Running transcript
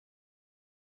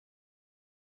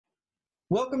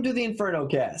Welcome to the Inferno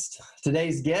Cast.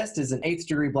 Today's guest is an 8th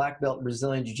degree black belt in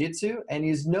Brazilian Jiu Jitsu, and he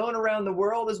is known around the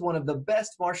world as one of the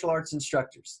best martial arts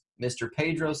instructors, Mr.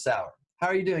 Pedro Sauer. How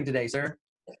are you doing today, sir?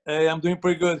 Hey, I'm doing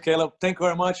pretty good, Caleb. Thank you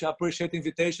very much. I appreciate the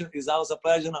invitation. It's always a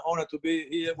pleasure and an honor to be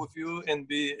here with you and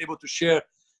be able to share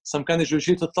some kind of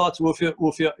jiu-jitsu thoughts with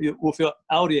your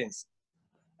audience.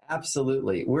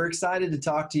 Absolutely. We're excited to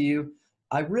talk to you.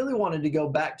 I really wanted to go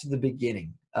back to the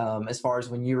beginning, as far as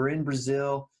when you were in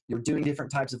Brazil, you were doing different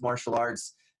types of martial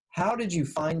arts. How did you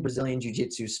find Brazilian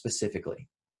Jiu-Jitsu specifically?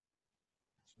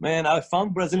 Man, I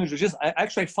found Brazilian Jiu-Jitsu. I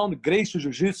found Gracies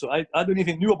Jiu-Jitsu. I don't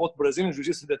even knew about Brazilian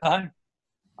Jiu-Jitsu at the time.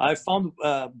 I found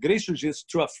Gracies Jiu-Jitsu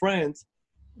through a friend.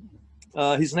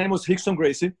 His name was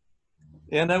Rickson,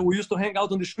 and we used to hang out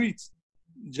on the streets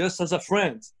just as a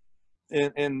friend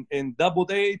and double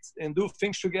date and do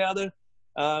things together.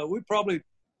 We probably,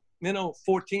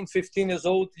 14, 15 years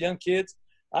old, young kids.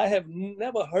 I have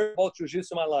never heard about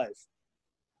Jiu-Jitsu in my life.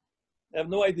 I have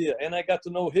no idea. And I got to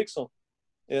know Rickson.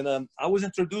 And I was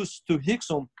introduced to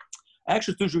Rickson,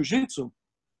 actually to Jiu-Jitsu,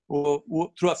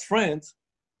 through a friend.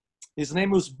 His name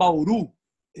was Bauru.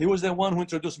 He was the one who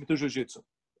introduced me to Jiu-Jitsu.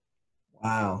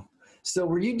 Wow. So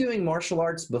were you doing martial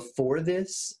arts before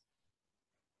this?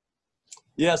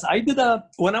 Yes, I did.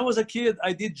 When I was a kid,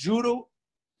 I did judo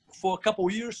for a couple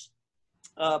of years.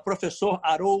 Professor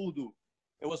Haroldo,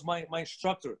 it was my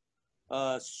instructor.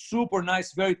 Super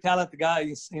nice, very talented guy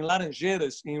in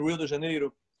Laranjeiras in Rio de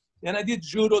Janeiro. And I did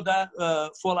judo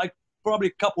for like probably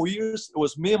a couple of years. It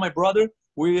was me and my brother.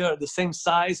 We are the same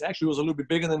size. Actually, he was a little bit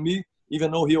bigger than me,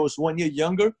 even though he was 1 year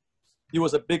younger. He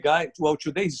was a big guy. Well,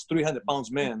 today he's 300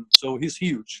 pounds man, so he's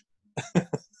huge.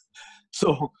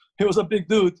 So he was a big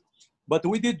dude. But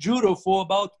we did judo for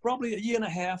about probably a year and a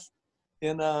half.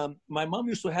 And my mom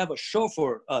used to have a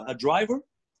chauffeur, a driver,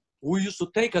 who used to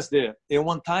take us there. And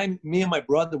one time, me and my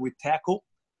brother, we tackled,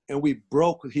 and we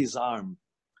broke his arm.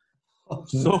 Oh,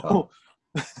 so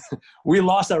no. We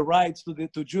lost our rights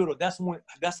to judo. That's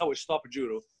how we stopped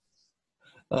judo.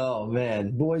 Oh,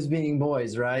 man. Boys being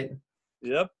boys, right?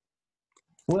 Yep.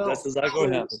 Well, that's exactly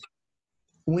what happened.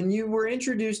 When you were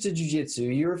introduced to jiu-jitsu,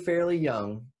 you were fairly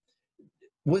young.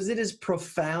 Was it as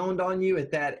profound on you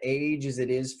at that age as it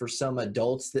is for some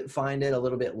adults that find it a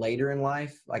little bit later in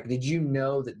life? Like, did you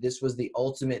know that this was the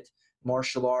ultimate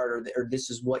martial art or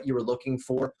this is what you were looking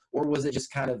for? Or was it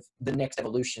just kind of the next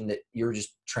evolution that you were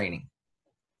just training?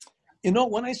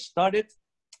 When I started,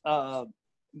 the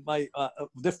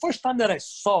first time that I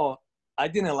saw, I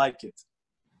didn't like it.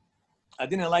 I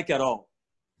didn't like it at all.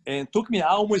 And it took me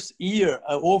almost a year,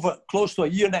 close to a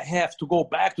year and a half to go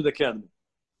back to the academy.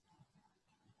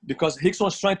 Because Rickson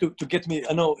was trying to get me,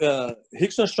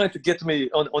 Rickson was trying to get me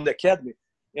on the academy.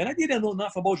 And I didn't know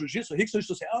enough about Jiu-Jitsu. Rickson used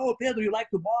to say, oh, Pedro, you like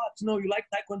to box? No, you like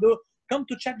Taekwondo? Come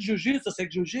to check Jiu-Jitsu. I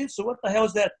said, Jiu-Jitsu? What the hell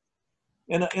is that?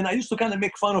 And I used to kind of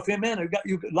make fun of him. Man,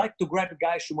 you like to grab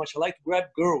guys too much. I like to grab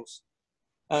girls.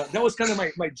 That was kind of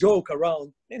my joke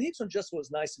around. And Rickson just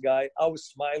was a nice guy, always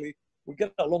smiley. We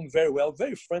get along very well,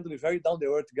 very friendly, very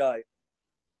down-to-earth guy.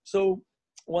 So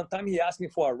one time he asked me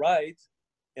for a ride.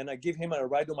 And I gave him a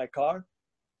ride on my car,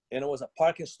 and it was a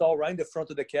parking stall right in the front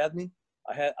of the academy.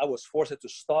 I was forced to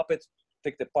stop it,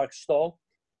 take the park stall,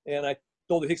 and I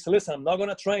told Rickson, listen, I'm not going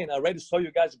to train. I already saw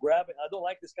you guys grab it. I don't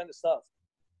like this kind of stuff.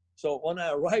 So when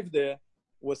I arrived there,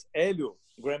 was Helio,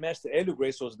 Grandmaster Helio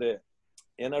Gracie was there.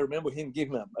 And I remember him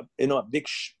giving me a big,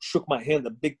 shook my hand, a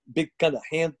big kind of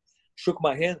hand, shook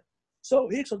my hand. So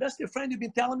Rickson, that's the friend you've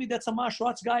been telling me that's a martial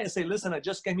arts guy. I say, listen, I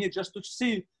just came here just to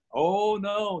see. Oh,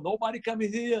 no, nobody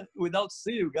coming here without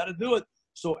see. You got to do it.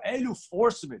 So Helio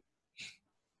forced me,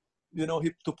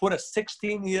 to put a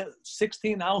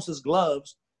 16 ounces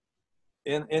gloves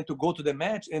and to go to the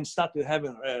match and start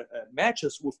having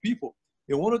matches with people.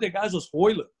 And one of the guys was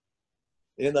Royler.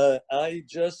 And I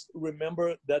just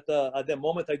remember that at the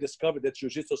moment I discovered that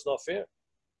Jiu-Jitsu is not fair.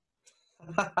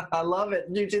 I love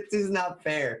it. Jiu-Jitsu is not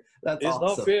fair. That's awesome.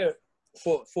 It's not fair.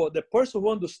 For the person who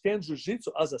understands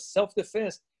Jiu-Jitsu as a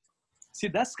self-defense, see,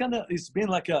 that's kind of, it's been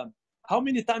like how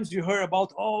many times you heard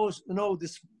about,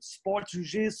 this sport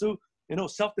Jiu-Jitsu,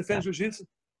 self-defense Jiu-Jitsu?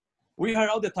 We heard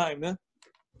all the time, man.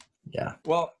 Yeah.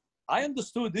 Well, I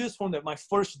understood this from my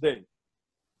first day.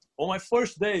 On my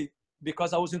first day,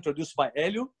 because I was introduced by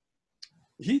Helio,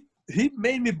 he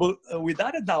made me,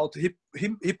 without a doubt,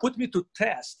 he put me to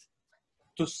test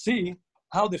to see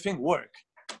how the thing worked.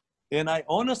 And I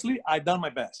done my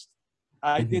best.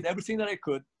 I did everything that I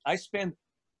could. I spent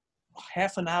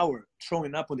half an hour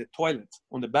throwing up on the toilet,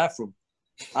 on the bathroom,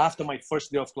 after my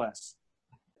first day of class.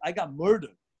 I got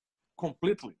murdered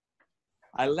completely.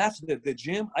 I left the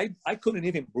gym. I couldn't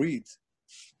even breathe.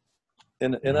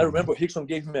 And I remember Rickson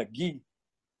gave me a gi.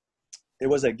 It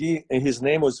was a gi, and his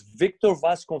name was Victor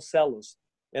Vasconcelos,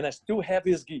 and I still have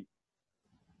his gi.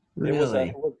 Really?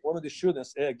 It was one of the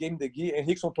students gave me the gi, and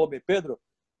Rickson told me, Pedro,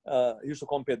 he used to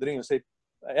call me Pedrinho,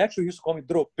 actually he used to call me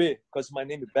Drope, because my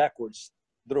name is backwards,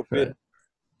 Drope.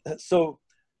 Right. So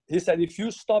he said, if you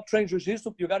stop training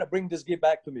jiu-jitsu, you got to bring this gi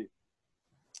back to me.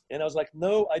 And I was like,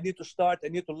 no, I need to start. I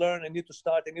need to learn. I need to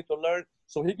start. I need to learn.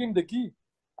 So he gave me the gi.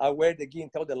 I wear the gi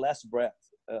until the last breath,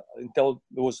 until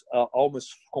it was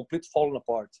almost complete falling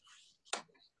apart.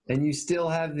 And you still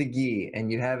have the gi,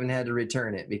 and you haven't had to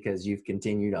return it because you've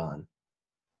continued on.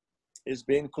 It's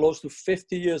been close to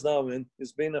 50 years now, man.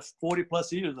 It's been 40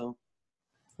 plus years now.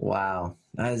 Wow,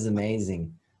 that is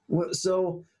amazing.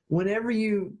 So whenever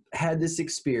you had this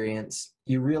experience,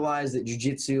 you realized that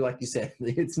jiu-jitsu, like you said,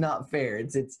 it's not fair.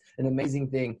 It's an amazing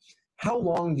thing. How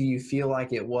long do you feel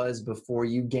like it was before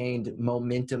you gained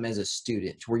momentum as a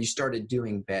student, where you started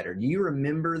doing better? Do you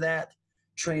remember that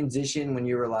transition when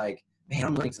you were like, man,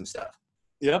 I'm learning some stuff?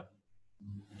 Yep.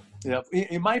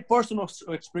 In my personal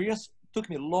experience, it took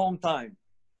me a long time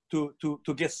to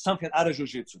get something out of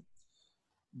jiu-jitsu.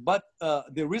 But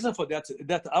the reason for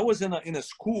that I was in a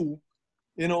school,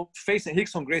 facing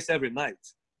Rickson Gracie every night.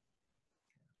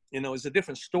 It's a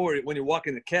different story when you walk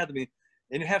in the academy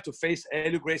and you have to face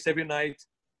Helio Gracie every night,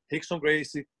 Rickson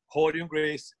Gracie, Helio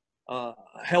Gracie,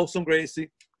 Helson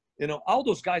Gracie. All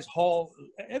those guys,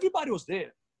 everybody was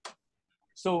there.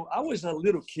 So I was a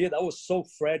little kid. I was so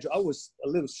fragile. I was a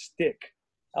little stick.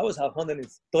 I was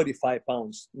 135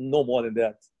 pounds, no more than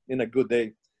that in a good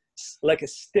day. Like a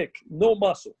stick, no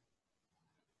muscle.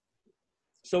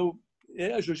 So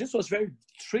yeah, jiu-jitsu was very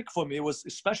tricky for me. It was,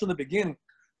 especially in the beginning,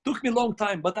 took me a long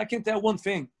time, but I can tell one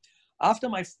thing. After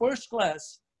my first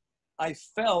class, I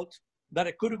felt that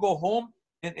I could go home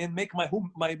and make my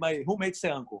roommate say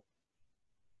uncle.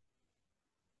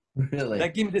 Really?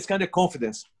 That gave me this kind of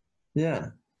confidence. Yeah.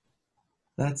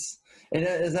 And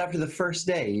it was after the first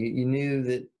day, you knew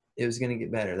that it was going to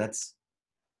get better.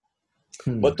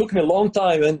 But it took me a long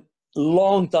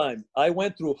time. I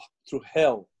went through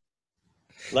hell.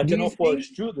 Like, for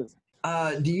students.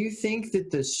 Do you think that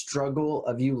the struggle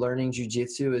of you learning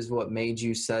jiu-jitsu is what made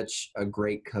you such a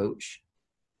great coach?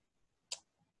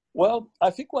 Well,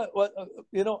 I think I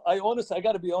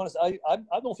got to be honest.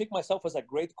 I don't think myself as a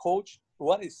great coach.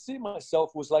 What I see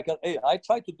myself was like, hey, I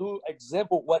try to do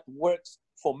example what works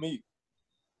for me.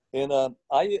 And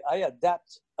I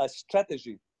adapt a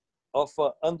strategy of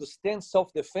understand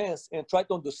self-defense and try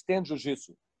to understand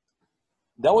jiu-jitsu.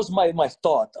 That was my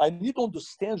thought. I need to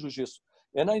understand jiu-jitsu.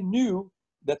 And I knew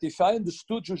that if I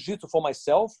understood jiu-jitsu for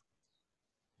myself,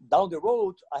 down the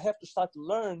road, I have to start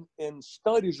learn and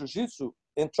study jiu-jitsu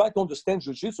and try to understand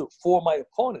jiu-jitsu for my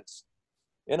opponents.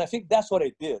 And I think that's what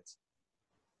I did.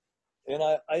 And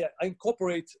I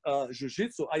incorporate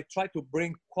jiu-jitsu. I try to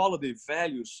bring quality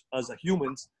values as a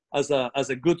human, as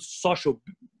a good social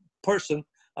person,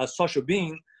 a social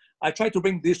being. I try to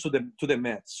bring this to the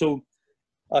mat. So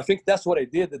I think that's what I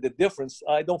did. The difference.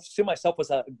 I don't see myself as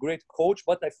a great coach,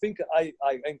 but I think I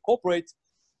incorporate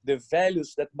the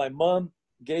values that my mom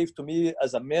gave to me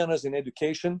as a manners in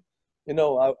education.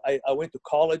 I went to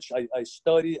college. I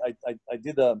studied. I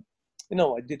did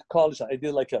I did college. I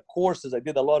did like courses. I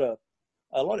did a lot of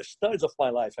studies of my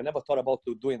life. I never thought about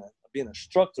being an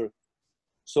instructor.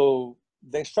 So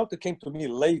the instructor came to me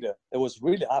later. It was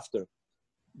really after.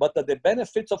 But the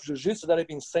benefits of jiu-jitsu that I've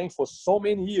been saying for so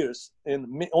many years, and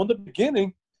on the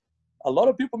beginning, a lot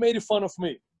of people made fun of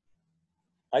me.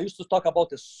 I used to talk about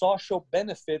the social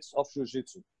benefits of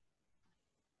jiu-jitsu.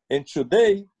 And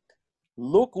today,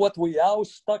 look what we are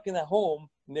stuck in at home,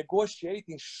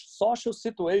 negotiating social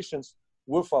situations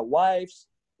with our wives,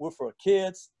 with our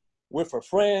kids, with our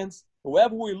friends,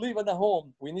 whoever we live in the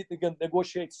home, we need to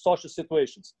negotiate social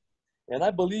situations. And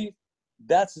I believe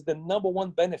that's the number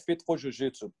one benefit for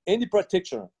jiu-jitsu. Any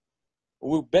practitioner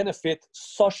will benefit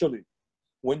socially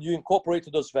when you incorporate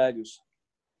those values.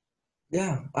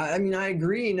 Yeah, I mean, I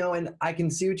agree, and I can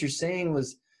see what you're saying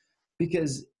was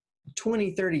because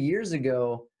 20, 30 years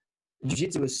ago,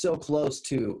 jiu-jitsu was so close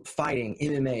to fighting,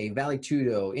 MMA, Vale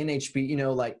Tudo,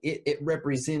 NHB, like it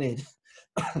represented,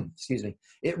 excuse me,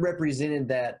 it represented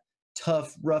that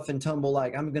tough, rough and tumble,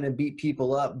 like I'm going to beat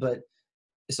people up. But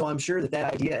so I'm sure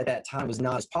that idea at that time was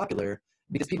not as popular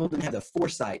because people didn't have the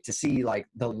foresight to see like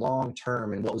the long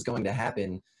term and what was going to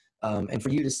happen. And for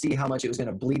you to see how much it was going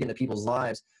to bleed into people's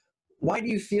lives. Why do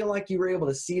you feel like you were able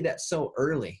to see that so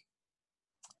early?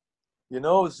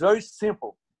 It's very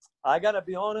simple. I got to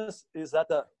be honest, is that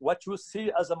what you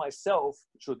see as myself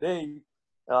today,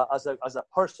 as a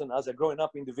person, as a growing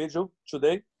up individual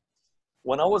today,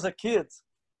 when I was a kid,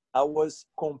 I was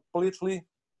completely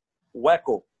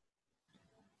wacko.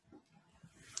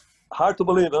 Hard to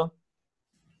believe, huh?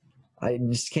 I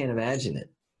just can't imagine it.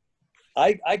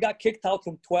 I got kicked out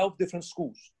from 12 different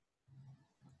schools.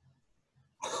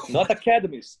 Not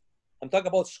academies. I'm talking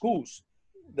about schools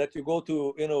that you go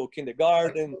to, you know,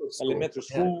 kindergarten, elementary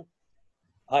school,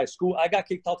 high school. I got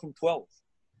kicked out from 12.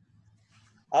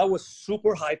 I was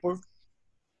super hyper,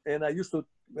 and I used to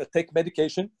take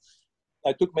medication.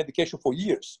 I took medication for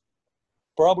years,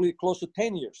 probably close to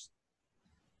 10 years.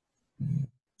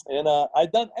 And I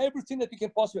done everything that you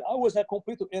can possibly. I was a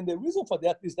complete, and the reason for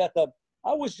that is that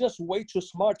I was just way too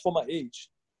smart for my age.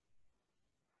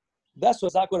 That's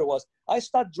exactly what it was. I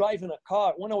started driving a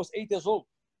car when I was 8 years old.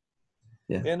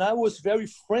 Yeah. And I was very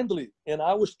friendly, and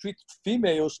I was treat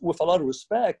females with a lot of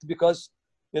respect because,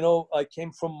 you know, I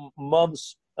came from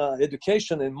mom's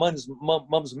education and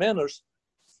mom's manners.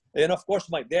 And of course,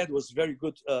 my dad was very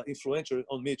good influential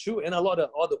on me too, and a lot of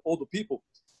other older people.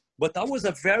 But I was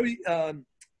a very,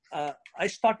 I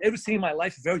started everything in my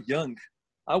life very young.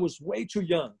 I was way too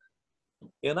young.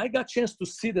 And I got a chance to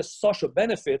see the social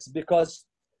benefits because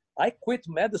I quit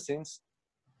medicines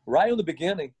right in the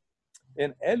beginning.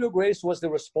 And Helio Gracie was the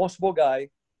responsible guy.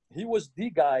 He was the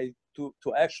guy to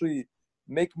actually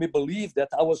make me believe that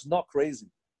I was not crazy.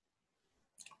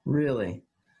 Really?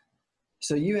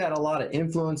 So you had a lot of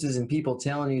influences and people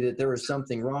telling you that there was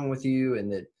something wrong with you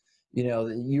and that, you know,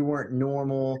 that you weren't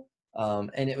normal.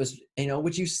 And it was, you know,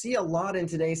 which you see a lot in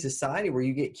today's society where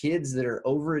you get kids that are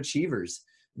overachievers,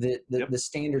 that the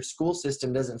standard school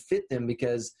system doesn't fit them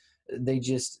because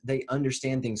they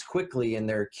understand things quickly and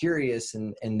they're curious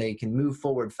and they can move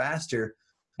forward faster.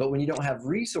 But when you don't have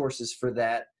resources for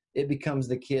that, it becomes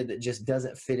the kid that just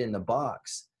doesn't fit in the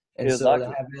box. And exactly.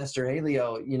 So to have Master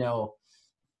Helio, you know,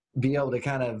 be able to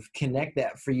kind of connect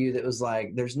that for you, that was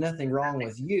like, there's nothing wrong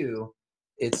with you.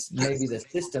 It's maybe the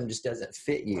system just doesn't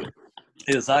fit you.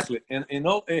 Exactly. And, you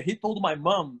know, he told my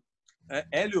mom,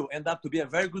 Helio ended up to be a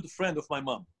very good friend of my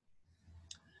mom.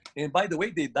 And by the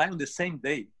way, they died on the same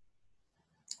day.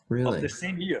 Really? Of the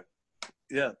same year.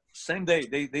 Yeah, same day.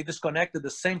 They disconnected the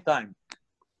same time.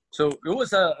 So Helio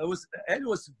was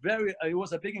it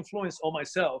was a big influence on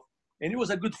myself, and he was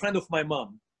a good friend of my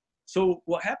mom. So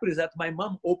what happened is that my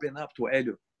mom opened up to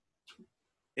Helio.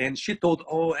 And she told,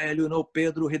 oh, Helio, you know,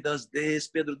 Pedro, he does this,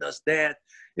 Pedro does that.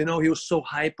 You know, he was so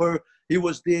hyper. He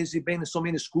was this, he been in so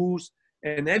many schools.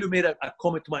 And Helio made a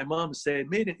comment to my mom, said,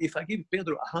 "Man, if I give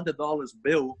Pedro $100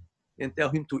 bill and tell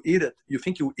him to eat it, you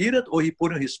think he'll eat it or he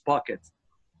put it in his pocket?"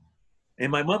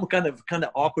 And my mom kind of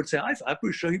awkward said, I'm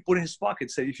pretty sure he put it in his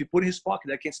pocket. Said, if you put it in his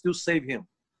pocket, I can still save him.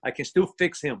 I can still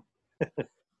fix him.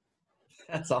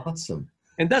 That's awesome.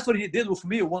 And that's what he did with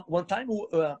me. One time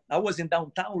I was in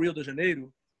downtown Rio de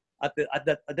Janeiro at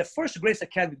the First Grace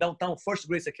Academy, downtown First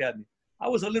Grace Academy. I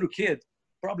was a little kid,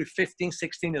 probably 15,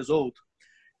 16 years old.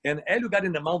 And Helio got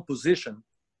in the mount position.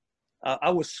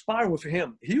 I was sparring with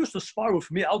him. He used to spar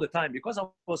with me all the time because I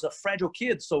was a fragile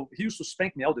kid. So he used to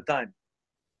spank me all the time.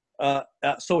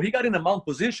 So he got in the mount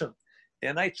position,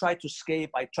 and I tried to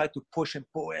escape. I tried to push and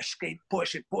pull, escape,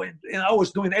 push and pull. And I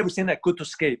was doing everything I could to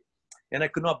escape, and I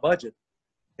could not budge it.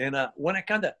 And when I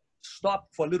kind of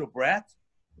stopped for a little breath,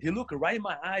 he looked right in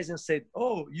my eyes and said,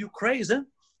 "Oh, you crazy?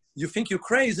 You think you're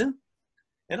crazy?"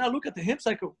 And I look at him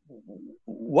like,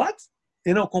 "What?"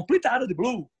 You know, complete out of the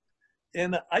blue.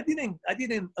 And I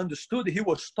didn't understood he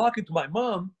was talking to my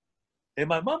mom, and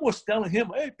my mom was telling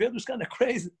him, "Hey, Pedro's kind of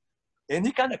crazy." And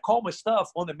he kind of called my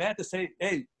stuff on the mat and say,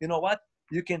 "Hey, you know what?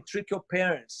 You can trick your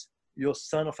parents, you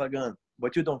son of a gun,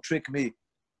 but you don't trick me."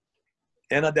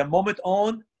 And at that moment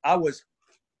on, I was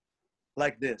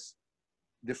like this,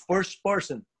 the first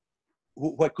person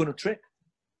who I couldn't trick.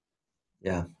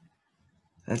 Yeah,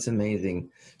 that's amazing.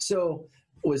 So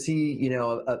was he, you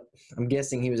know, I'm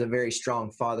guessing he was a very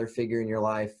strong father figure in your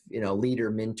life, you know, leader,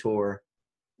 mentor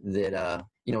that,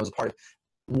 you know, was a part of.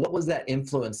 What was that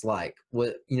influence like?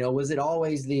 What, you know, was it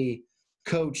always the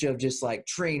coach of just like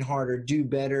train harder, do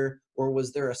better? Or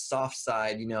was there a soft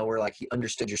side, you know, where like he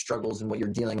understood your struggles and what you're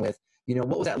dealing with? You know,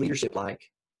 what was that leadership like?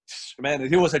 Man,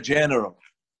 he was a general.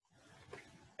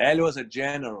 Helio was a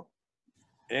general.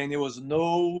 And it was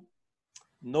no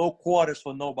quarters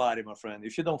for nobody, my friend.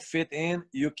 If you don't fit in,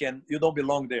 you don't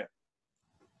belong there.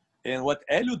 And what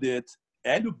Helio did,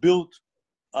 Helio built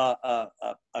a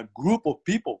group of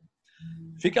people.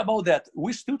 Think about that.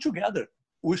 We're still together.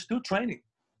 We're still training.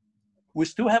 We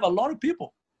still have a lot of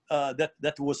people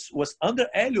that was under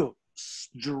Helio's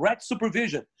direct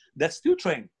supervision that's still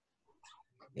training.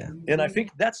 Yeah. And I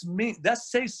think that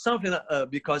says something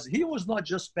because he was not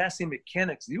just passing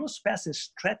mechanics. He was passing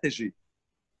strategy.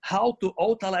 how to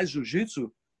utilize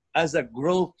jiu-jitsu as a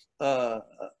growth,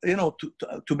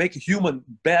 to make human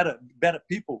better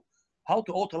people, how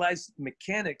to utilize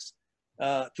mechanics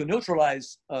to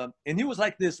neutralize. And he was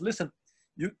like this, listen,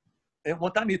 and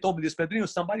one time he told me this, Pedrinho,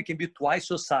 somebody can be twice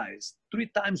your size, 3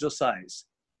 times your size.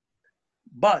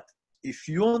 But if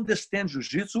you understand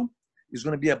jiu-jitsu, it's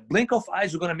going to be a blink of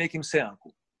eyes, you're going to make him say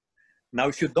uncle. Now,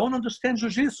 if you don't understand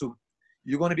jiu-jitsu,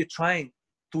 you're going to be trying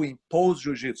to impose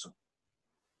jiu-jitsu.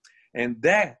 And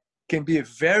that can be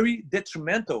very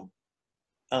detrimental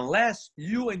unless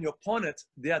you and your opponent,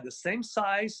 they are the same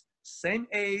size, same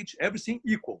age, everything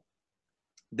equal.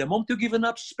 The moment you're giving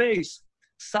up space,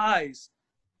 size,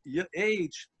 your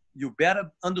age, you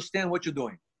better understand what you're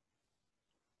doing.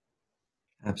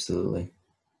 Absolutely.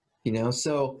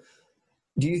 So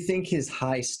do you think his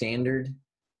high standard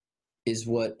is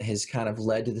what has kind of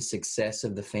led to the success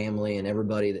of the family and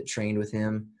everybody that trained with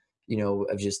him,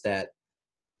 of just that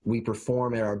we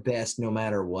perform at our best no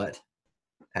matter what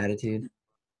attitude?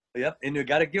 Yep, and you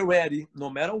got to get ready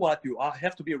no matter what. You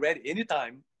have to be ready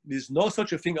anytime. There's no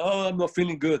such a thing, oh, I'm not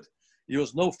feeling good.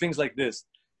 There's no things like this.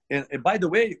 And by the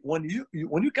way, when you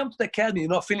come to the academy, you're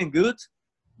not feeling good,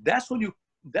 that's when you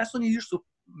used to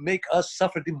make us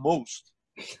suffer the most.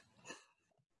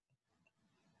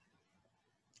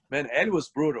 Man, Helio was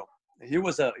brutal. He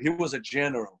was a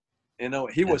general.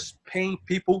 He was paying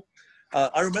people.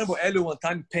 I remember Helio one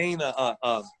time paying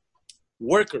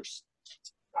workers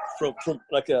from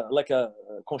like a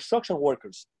construction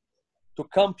workers to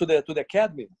come to the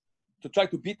academy to try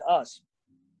to beat us.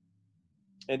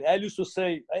 And Helio used to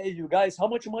say, "Hey, you guys, how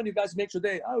much money you guys make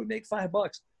today? I will make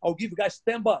 $5. I'll give you guys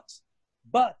 $10.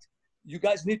 But you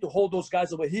guys need to hold those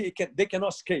guys over here. They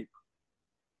cannot escape."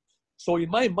 So in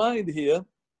my mind here,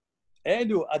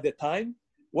 Helio at the time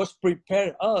was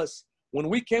preparing us. When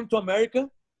we came to America,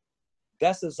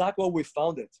 that's exactly what we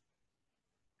found it.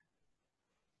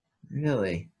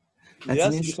 Really? That's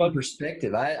an interesting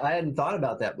perspective. I hadn't thought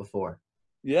about that before.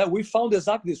 Yeah, we found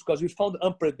exactly this because we found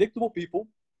unpredictable people.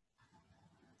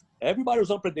 Everybody was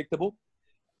unpredictable.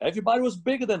 Everybody was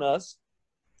bigger than us.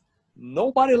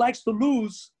 Nobody likes to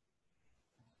lose.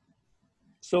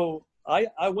 So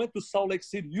I went to Salt Lake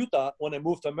City, Utah when I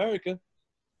moved to America.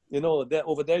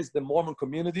 Over there is the Mormon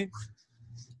community,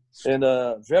 and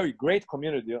a very great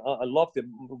community. I love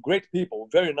them, great people,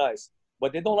 very nice,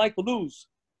 but they don't like to lose,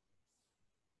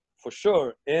 for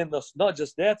sure. And not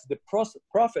just that, the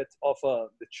prophet of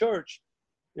the church,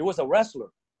 it was a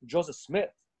wrestler, Joseph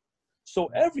Smith. So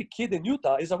every kid in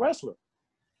Utah is a wrestler.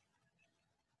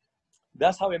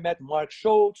 That's how I met Mark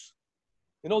Schultz,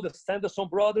 the Sanderson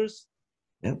brothers.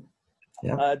 Yep.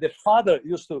 The father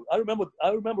used to. I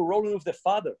remember rolling with the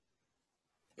father.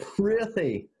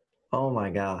 Really? Oh my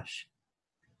gosh!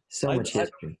 So much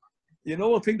history.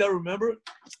 One thing that I remember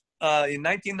in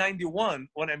 1991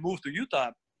 when I moved to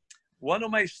Utah, one of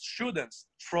my students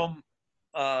from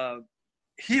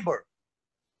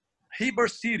Heber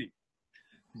City,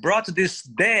 brought this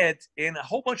dad and a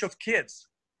whole bunch of kids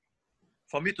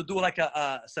for me to do like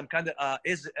some kind of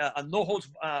a no holds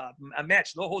a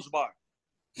match, no holds bar.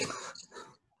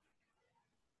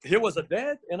 Here was a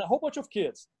dad and a whole bunch of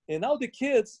kids, and now the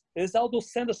kids is all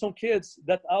those Sanderson kids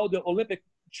that are the Olympic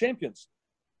champions.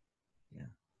 Yeah,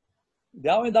 they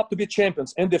all end up to be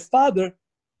champions. And the father,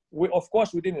 of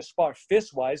course, we didn't spar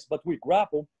fist wise, but we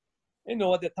grapple. At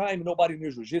the time nobody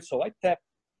knew jiu-jitsu, so I tapped.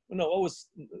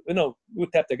 We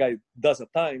tap the guy dozen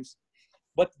times,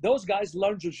 but those guys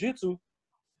learned jiu-jitsu.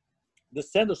 The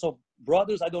Sanderson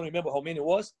brothers, I don't remember how many it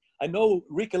was. I know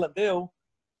Ricky Landale,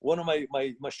 one of my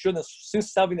students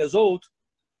since 7 years old,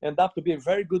 ended up to be a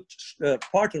very good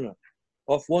partner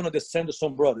of one of the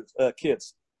Sanderson brothers,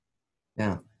 kids.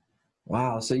 Yeah.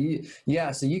 Wow. So you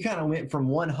kind of went from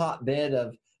one hotbed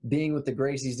of being with the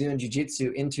Gracies doing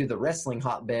jiu-jitsu into the wrestling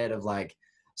hotbed of like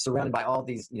surrounded by all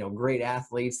these, great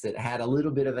athletes that had a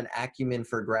little bit of an acumen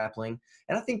for grappling.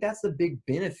 And I think that's the big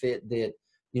benefit that,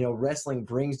 wrestling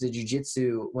brings to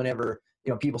jiu-jitsu whenever,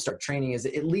 people start training, is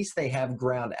at least they have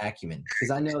ground acumen.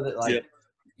 Because I know that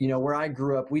where I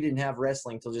grew up, we didn't have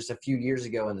wrestling until just a few years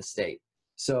ago in the state.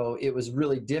 So it was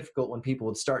really difficult when people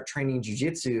would start training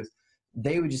jiu-jitsu.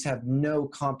 They would just have no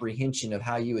comprehension of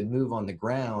how you would move on the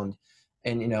ground.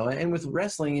 And, and with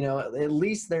wrestling, at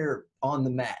least they're on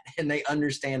the mat and they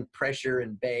understand pressure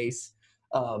and base.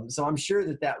 So I'm sure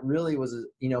that really was,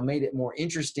 made it more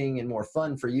interesting and more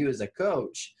fun for you as a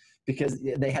coach because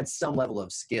they had some level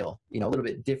of skill, a little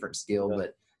bit different skill,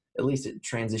 but at least it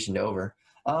transitioned over.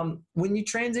 When you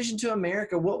transitioned to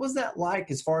America, what was that like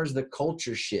as far as the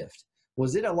culture shift?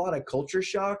 Was it a lot of culture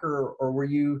shock or were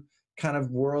you kind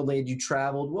of worldly? You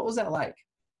traveled? What was that like?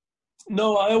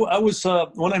 No, I was,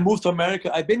 when I moved to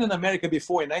America, I've been in America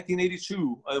before in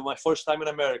 1982, my first time in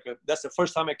America. That's the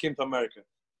first time I came to America.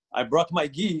 I brought my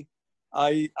gi.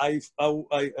 I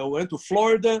went to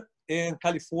Florida and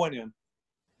California.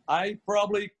 I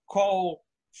probably called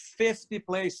 50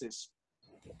 places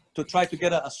to try to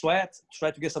get a sweat, to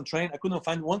try to get some train. I couldn't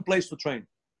find one place to train.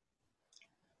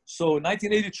 So in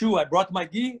 1982, I brought my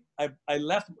gi. I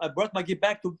brought my gi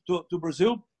back to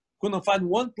Brazil. Couldn't find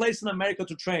one place in America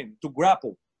to train, to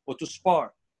grapple, or to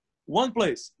spar. One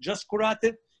place, just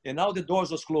karate, and now the doors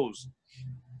was closed.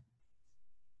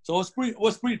 So it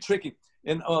was pretty tricky.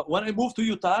 And when I moved to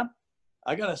Utah,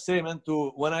 I gotta say, man,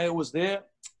 when I was there,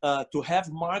 to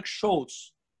have Mark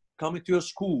Schultz coming to your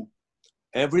school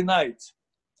every night,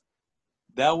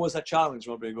 that was a challenge,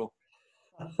 Rodrigo.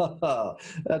 Oh,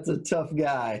 that's a tough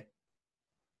guy.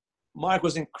 Mark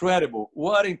was incredible.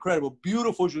 What incredible,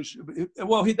 beautiful.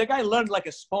 Well, the guy learned like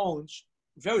a sponge.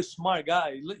 Very smart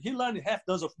guy. He learned half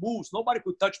dozen of moves. Nobody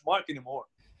could touch Mark anymore.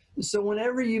 So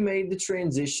whenever you made the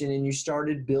transition and you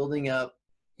started building up,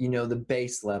 you know, the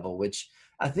base level, which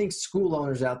I think school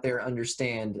owners out there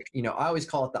understand, you know, I always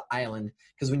call it the island,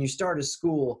 because when you start a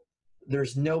school,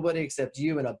 there's nobody except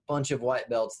you and a bunch of white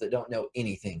belts that don't know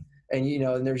anything. And, you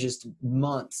know, and there's just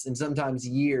months and sometimes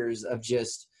years of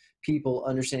just people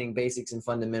understanding basics and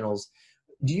fundamentals.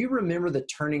 Do you remember the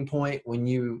turning point when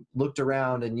you looked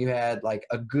around and you had like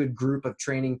a good group of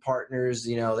training partners?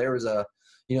 You know, there was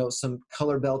some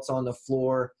color belts on the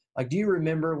floor. Like, do you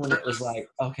remember when it was like,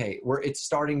 okay, it's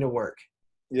starting to work?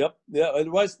 Yep. Yeah,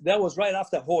 that was right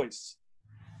after Royce.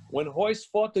 When Royce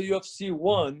fought the UFC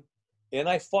 1 and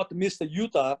I fought Mr.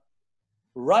 Utah,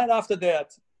 right after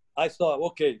that, I thought,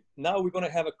 okay, now we're going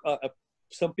to have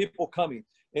some people coming.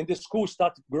 And the school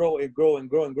started to grow and grow and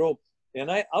grow and grow.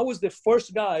 And I was the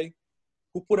first guy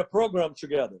who put a program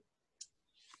together.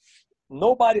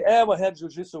 Nobody ever had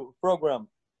jiu-jitsu program.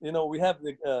 You know, we have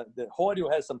the Helio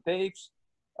has some tapes.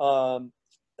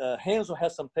 Renzo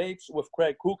has some tapes with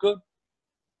Craig Kuka.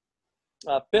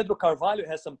 Pedro Carvalho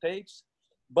has some tapes.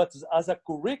 But as a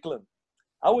curriculum,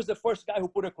 I was the first guy who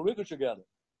put a curriculum together.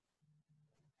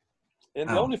 And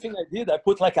the only thing I did, I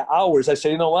put like hours. I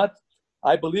said, you know what?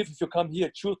 I believe if you come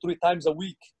here 2-3 times a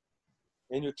week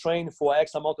and you train for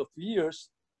X amount of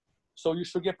years, so you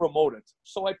should get promoted.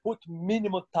 So I put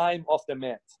minimum time off the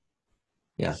mat.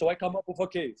 Yeah. So I come up with,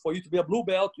 okay, for you to be a blue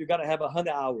belt, you got to have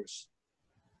 100 hours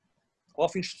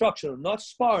of instruction, not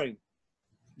sparring,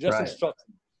 just right.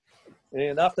 instruction.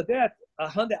 And after that,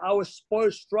 100 hours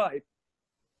per stripe.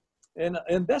 And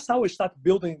that's how we start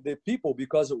building the people,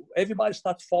 because everybody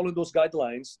starts following those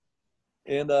guidelines.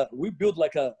 And we build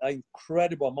like an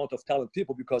incredible amount of talented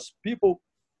people, because people,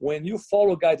 when you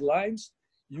follow guidelines,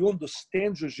 you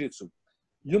understand jiu-jitsu.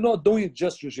 You're not doing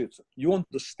just jiu-jitsu. You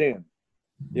understand.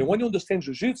 And when you understand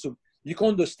jiu-jitsu, you can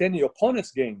understand your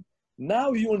opponent's game.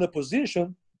 Now you're in a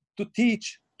position to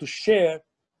teach, to share,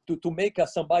 to make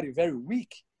somebody very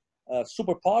weak,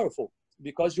 super powerful,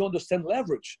 because you understand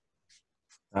leverage.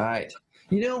 All right.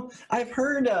 You know, I've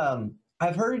heard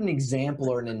an example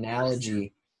or an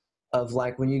analogy of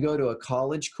like when you go to a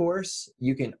college course,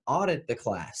 you can audit the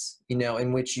class, you know,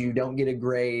 in which you don't get a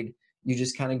grade. You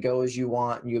just kind of go as you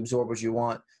want and you absorb what you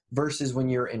want, versus when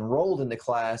you're enrolled in the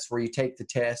class where you take the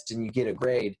test and you get a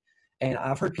grade. And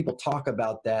I've heard people talk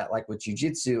about that, like with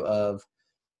jiu-jitsu, of,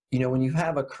 you know, when you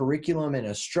have a curriculum and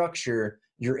a structure,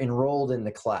 you're enrolled in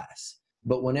the class.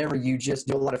 But whenever you just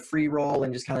do a lot of free roll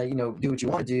and just kind of, you know, do what you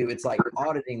want to do, it's like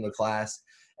auditing the class.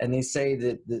 And they say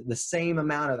that the same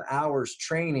amount of hours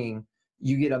training,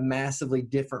 you get a massively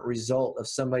different result of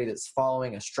somebody that's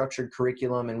following a structured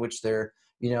curriculum in which they're,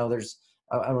 you know, there's,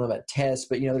 I don't know about tests,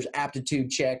 but, you know, there's aptitude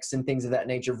checks and things of that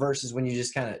nature, versus when you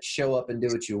just kind of show up and do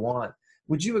what you want.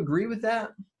 Would you agree with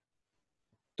that?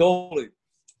 Totally.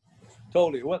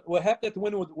 What happens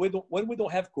when we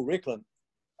don't have curriculum,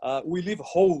 we leave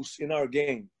holes in our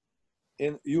game.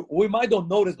 And we might not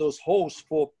notice those holes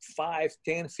for 5,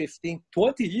 10, 15,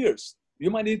 20 years.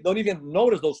 You might don't even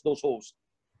notice those holes.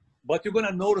 But you're going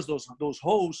to notice those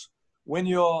holes when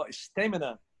your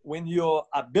stamina, when your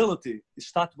ability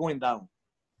start going down.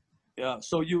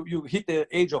 So you hit the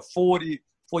age of 40,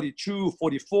 42,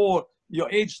 44, your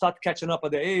age start catching up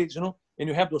at the age, you know, and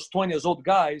you have those 20 years old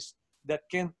guys that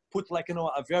can put like, you know,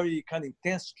 a very kind of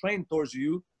intense train towards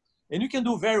you. And you can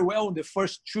do very well in the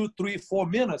first 2, 3, 4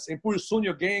 minutes, and pretty soon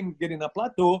your game getting a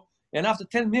plateau. And after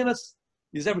 10 minutes,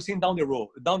 is everything down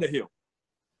the hill.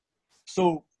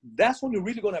 So that's when you're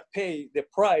really going to pay the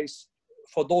price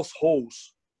for those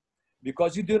holes,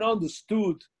 because you didn't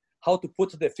understood how to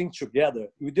put the thing together.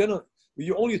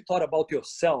 You only thought about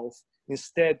yourself.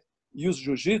 Instead, use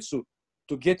jiu-jitsu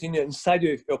to get inside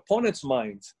your opponent's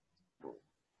mind.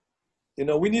 You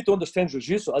know, we need to understand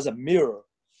Jiu-Jitsu as a mirror.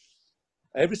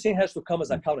 Everything has to come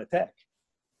as a counterattack,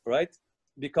 right?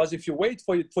 Because if you wait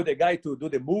for the guy to do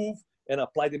the move and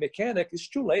apply the mechanic, it's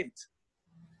too late.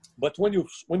 But when you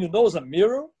know as a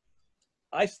mirror,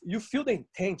 you feel the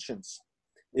intentions.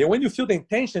 And when you feel the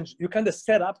intentions, you kind of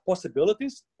set up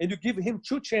possibilities and you give him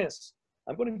 2 chances.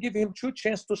 I'm going to give him 2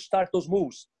 chances to start those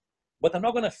moves. But I'm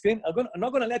not going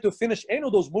to let you finish any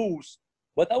of those moves,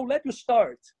 but I'll let you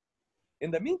start. In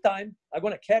the meantime, I'm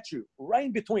going to catch you right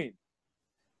in between.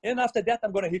 And after that,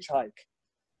 I'm going to hitchhike.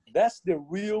 That's the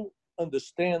real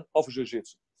understand of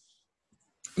Jiu-Jitsu.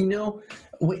 You know,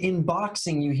 in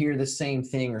boxing, you hear the same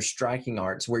thing, or striking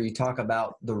arts, where you talk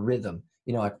about the rhythm,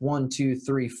 you know, like 1, 2,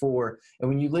 3, 4. And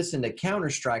when you listen to counter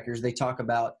strikers, they talk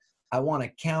about, I want to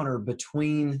counter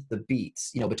between the beats,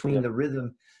 you know, between the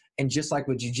rhythm. And just like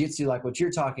with Jiu-Jitsu, like what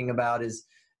you're talking about is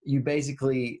you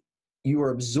are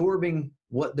absorbing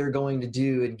what they're going to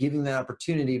do and giving that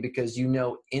opportunity, because you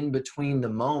know in between the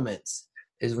moments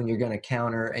is when you're going to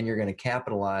counter and you're going to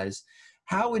capitalize.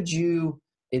 How would you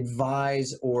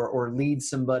advise or lead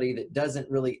somebody that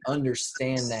doesn't really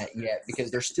understand that yet,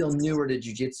 because they're still newer to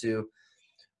Jiu-Jitsu?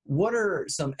 What are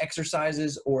some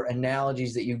exercises or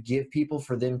analogies that you give people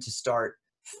for them to start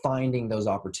finding those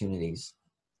opportunities?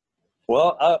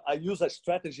 Well, I use a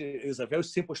strategy. It's a very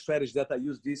simple strategy that I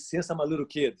use this since I'm a little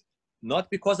kid. Not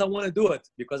because I want to do it,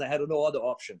 because I had no other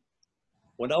option.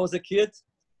 When I was a kid,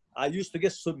 I used to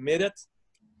get submitted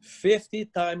 50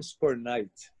 times per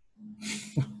night.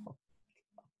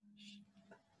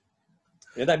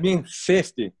 And I mean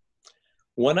 50.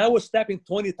 When I was stepping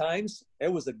 20 times,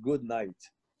 it was a good night.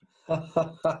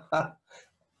 I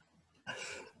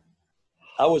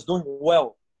was doing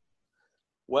well.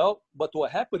 Well, but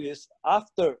what happened is,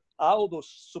 after all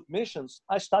those submissions,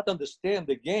 I started to understand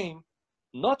the game,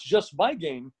 not just my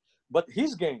game, but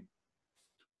his game.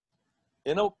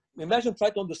 You know, imagine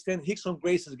trying to understand Rickson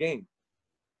Gracies' game.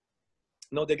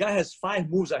 You know, the guy has 5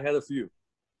 moves ahead of you.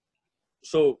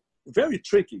 So very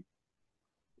tricky,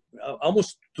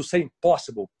 almost to say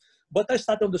impossible. But I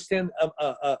started to understand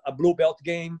a blue belt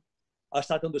game. I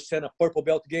started to understand a purple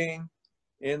belt game.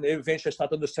 And eventually I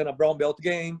started to understand a brown belt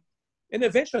game. And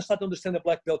eventually I started to understand the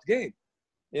black belt game.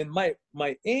 And my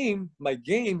game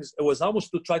was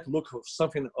almost to try to look for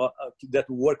something that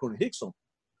would work on Rickson.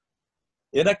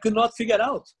 And I could not figure it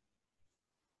out.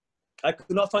 I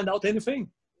could not find out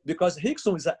anything, because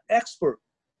Rickson is an expert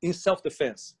in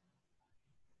self-defense.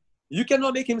 You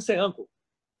cannot make him say uncle.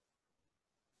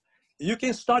 You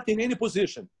can start in any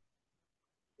position.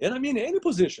 And I mean any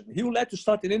position. He will let you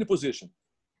start in any position.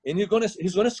 And he's gonna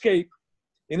escape.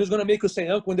 And he's gonna make you say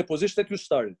uncle in the position that you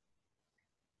started.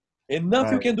 And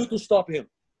nothing you can do to stop him.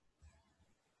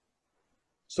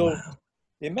 So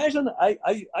imagine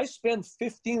I spent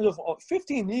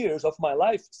 15 years of my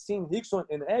life seeing Rickson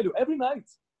and Helio every night.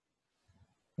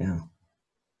 Yeah.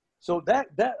 So that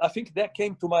I think that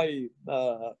came to my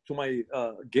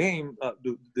game.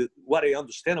 What I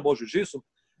understand about Jiu-Jitsu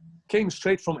came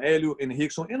straight from Helio and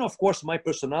Rickson, and of course my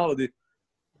personality.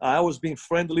 I was being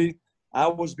friendly. I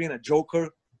was being a joker.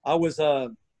 I was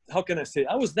how can I say?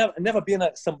 I was never being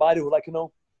somebody who, like, you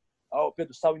know, oh,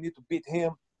 Pedro Sauer, we need to beat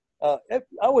him.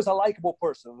 I was a likable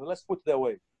person. Let's put it that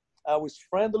way. I was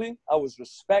friendly. I was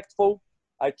respectful.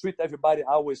 I treat everybody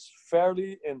always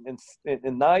fairly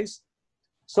and nice.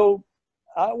 So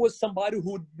I was somebody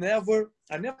who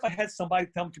I never had somebody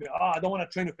tell me, oh, I don't want to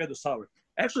train with Pedro Sauer.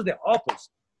 Actually, the opposite.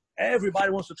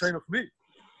 Everybody wants to train with me,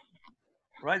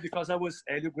 right? Because I was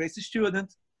Helio Gracies'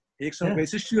 student, Rickson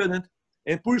Gracies' student,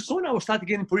 and pretty soon I was starting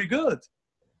getting pretty good.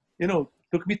 You know,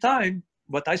 took me time,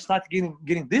 but I started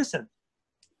getting decent.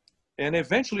 And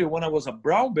eventually, when I was a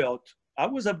brown belt, I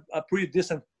was a pretty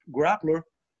decent grappler,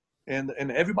 and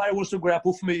everybody wants to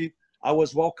grapple with me. I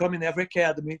was welcome in every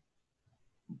academy,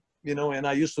 you know, and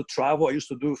I used to travel. I used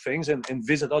to do things and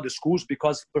visit other schools,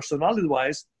 because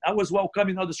personality-wise, I was welcome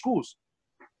in other schools.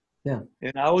 Yeah.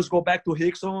 And I always go back to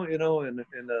Rickson, you know, and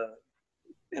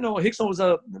you know, Rickson was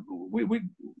a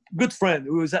good friend. He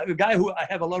was a guy who I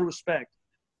have a lot of respect.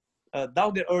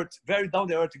 Down the earth, very down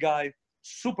the earth guy,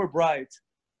 super bright.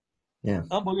 Yeah.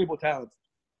 Unbelievable talent.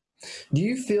 Do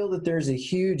you feel that there's a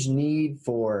huge need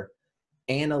for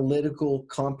analytical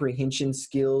comprehension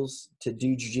skills to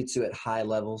do jiu-jitsu at high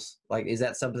levels? Like, is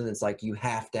that something that's like you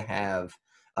have to have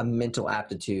a mental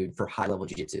aptitude for high-level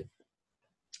jiu-jitsu?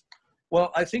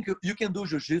 Well, I think you can do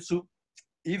jiu-jitsu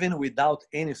even without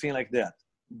anything like that,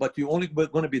 but you're only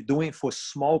going to be doing for a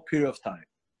small period of time.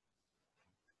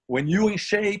 When you're in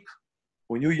shape,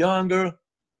 when you're younger,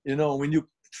 you know, when you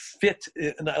fit,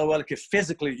 like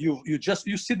physically.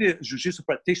 You see the jiu-jitsu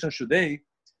practitioners today.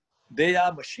 They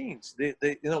are machines.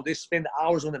 They spend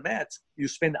hours on the mat. You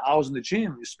spend hours in the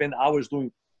gym. You spend hours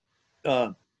doing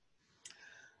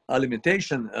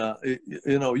alimentation.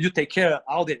 You take care of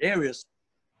all the areas.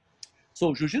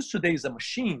 So jiu-jitsu today is a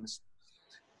machines.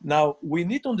 Now we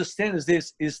need to understand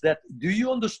is that do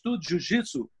you understood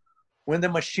jiu-jitsu when the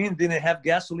machine didn't have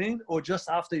gasoline, or just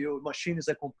after your machine is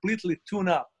a completely tuned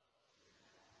up?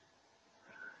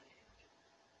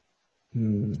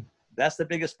 That's the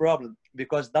biggest problem,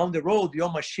 because down the road,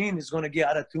 your machine is going to get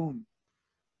out of tune.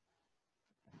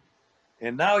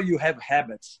 And now you have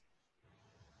habits.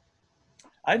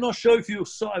 I'm not sure if you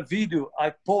saw a video.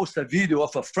 I posted a video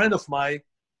of a friend of mine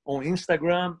on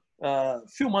Instagram a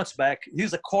few months back.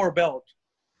 He's a core belt,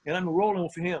 and I'm rolling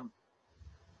with him.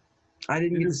 I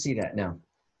didn't get to see that, no.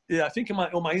 Yeah, I think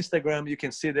on my Instagram, you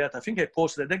can see that. I think I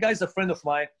posted it. That guy's a friend of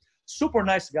mine. Super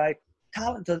nice guy.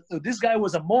 Talented. This guy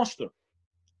was a monster.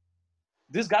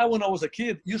 This guy, when I was a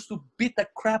kid, used to beat the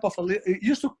crap of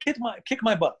used to kick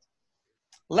my butt,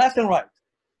 left and right.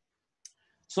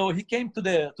 So he came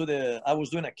to I was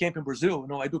doing a camp in Brazil.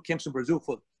 I do camps in Brazil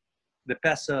for the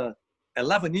past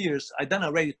 11 years. I've done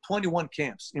already 21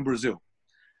 camps in Brazil.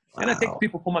 Wow. And I take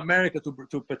people from America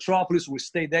to Petropolis. We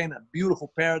stay there in a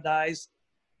beautiful paradise,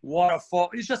 waterfall.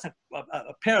 It's just a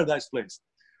paradise place.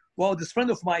 Well, this friend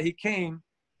of mine, he came,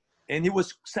 and he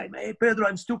was saying, "Hey, Pedro,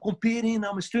 I'm still competing.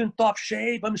 I'm still in top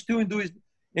shape. I'm still doing."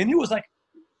 And he was like,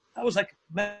 I was like,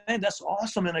 "Man, that's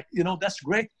awesome. And that's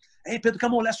great. Hey, Pedro,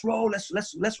 come on, let's roll.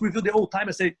 Let's review the old time."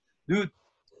 I say, "Dude,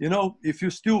 if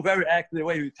you're still very active the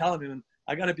way you're telling me, and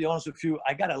I got to be honest with you,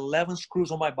 I got 11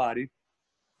 screws on my body.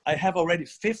 I have already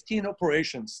 15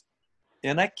 operations,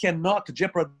 and I cannot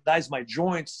jeopardize my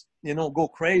joints, go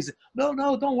crazy.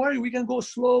 No, don't worry. We can go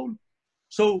slow."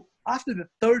 So after the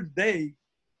third day,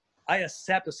 I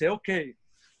accept to say, "Okay,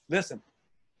 listen,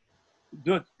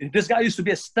 dude, this guy used to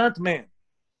be a stunt man."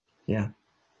 Yeah.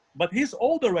 But he's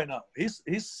older right now. He's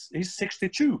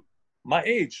 62, my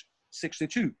age,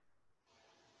 62.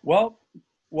 Well,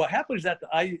 what happened is that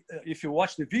if you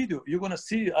watch the video, you're gonna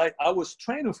see I was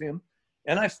training with him,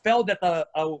 and I felt that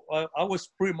I was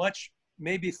pretty much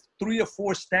maybe 3 or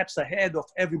 4 steps ahead of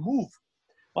every move.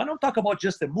 I don't talk about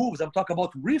just the moves. I'm talking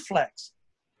about reflex.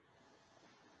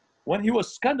 When he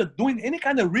was kind of doing any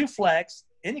kind of reflex,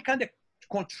 any kind of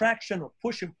contraction or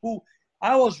push and pull,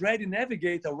 I was ready to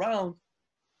navigate around.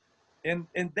 And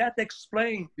that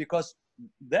explained, because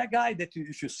that guy that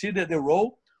if you see the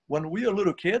role, when we were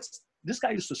little kids, this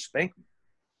guy used to spank me.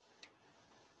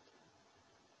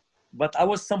 But I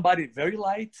was somebody very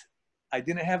light. I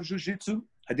didn't have jiu-jitsu.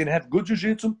 I didn't have good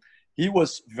jiu-jitsu. He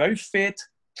was very fit,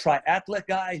 triathlete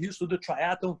guy. He used to do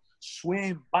triathlon,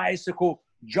 swim, bicycle,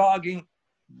 jogging,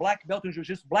 black belt in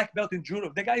jiu-jitsu, black belt in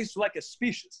judo. The guy is like a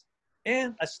species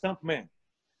and a stunt man.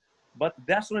 But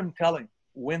that's what I'm telling.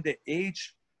 When the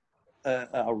age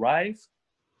arrived,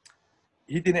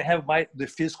 he didn't have the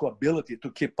physical ability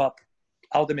to keep up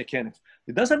all the mechanics.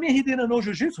 It doesn't mean he didn't know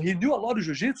jiu-jitsu. He knew a lot of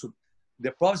jiu-jitsu.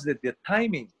 The problem is that the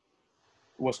timing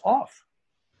was off.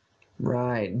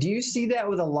 Right. Do you see that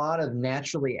with a lot of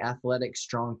naturally athletic,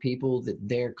 strong people, that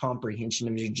their comprehension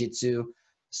of jiu-jitsu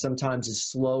sometimes is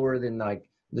slower than like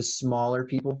the smaller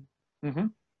people? Mm-hmm.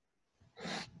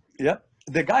 Yeah.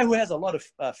 The guy who has a lot of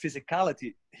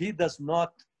physicality, it's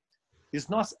not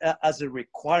as a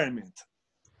requirement.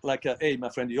 Like, hey, my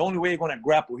friend, the only way you're going to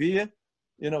grapple here,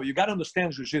 you got to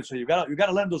understand jiu-jitsu. You got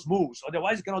to learn those moves.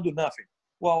 Otherwise, you cannot do nothing.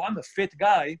 Well, I'm a fit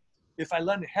guy. If I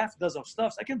learn half dozen of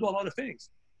stuff, I can do a lot of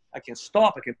things. I can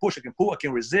stop, I can push, I can pull, I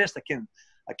can resist,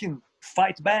 I can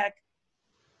fight back.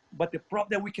 But the problem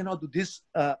that we cannot do this,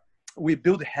 we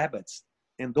build habits,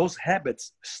 and those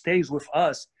habits stays with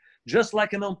us. Just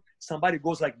like, somebody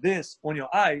goes like this on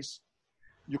your eyes,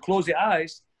 you close your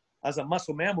eyes as a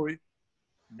muscle memory.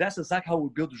 That's exactly how we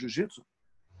build jiu-jitsu.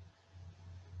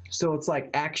 So it's like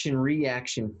action,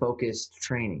 reaction focused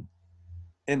training.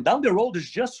 And down the road is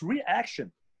just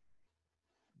reaction.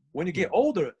 When you get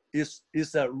older, is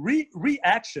a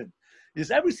reaction.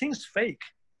 Everything's fake.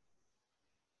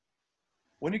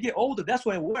 When you get older, that's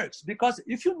why it works. Because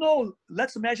if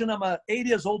let's imagine I'm an 80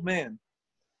 years old man,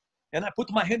 and I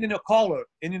put my hand in your collar,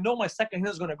 and my second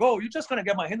hand is going to go, you're just going to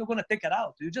get my hand, I'm going to take it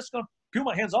out. You're just going to peel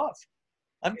my hands off.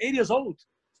 I'm 80 years old.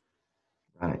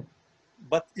 Right.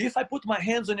 But if I put my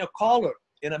hands on your collar,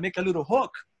 and I make a little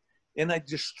hook, and I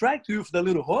distract you with the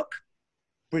little hook,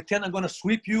 pretend I'm going to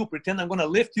sweep you, pretend I'm going to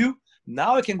lift you,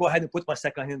 now I can go ahead and put my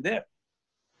second hand there.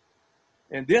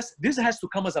 And this has to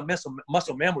come as a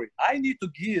muscle memory. I need to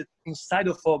get inside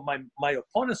of my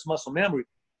opponent's muscle memory.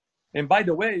 And by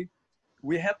the way,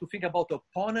 we have to think about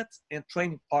opponent and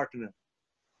training partner.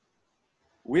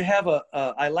 We have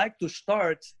I like to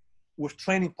start with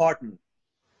training partner.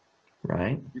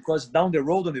 Right. Because down the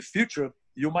road in the future,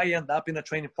 you might end up in a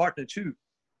training partner too.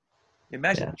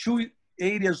 Imagine 2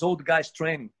 8-year-old guys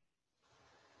training.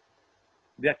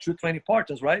 They are 2 training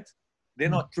partners, right? They're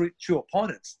not two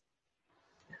opponents.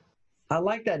 I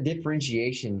like that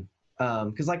differentiation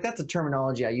because like that's a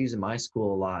terminology I use in my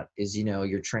school a lot is, you know,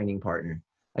 your training partner.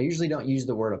 I usually don't use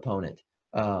the word opponent.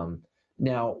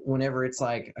 Now, whenever it's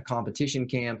like a competition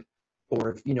camp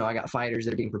or if, you know, I got fighters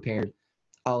that are being prepared,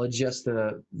 I'll adjust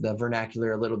the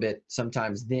vernacular a little bit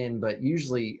sometimes then, but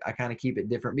usually I kind of keep it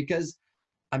different because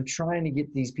I'm trying to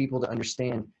get these people to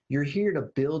understand you're here to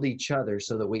build each other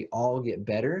so that we all get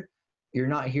better. You're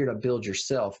not here to build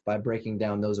yourself by breaking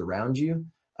down those around you.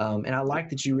 And I like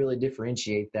that you really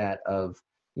differentiate that of,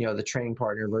 you know, the training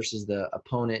partner versus the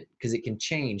opponent because it can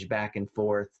change back and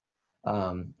forth,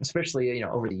 especially, you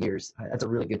know, over the years. That's a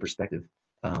really good perspective.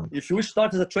 If you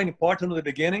start as a training partner in the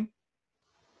beginning,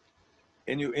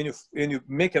 and you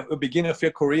make a beginning of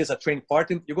your career as a training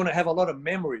partner, you're going to have a lot of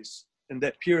memories in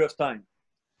that period of time.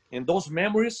 And those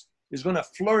memories is going to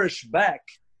flourish back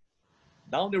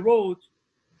down the road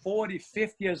 40,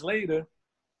 50 years later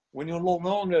when you're no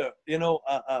longer, you know,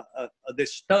 the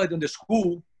stud in the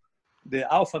school,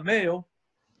 the alpha male.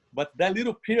 But that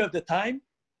little period of the time,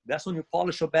 that's when you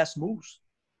polish your best moves.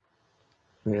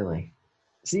 Really?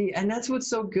 See, and that's what's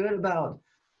so good about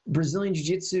Brazilian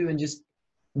Jiu-Jitsu and just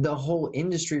the whole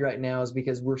industry right now is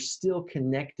because we're still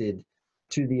connected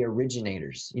to the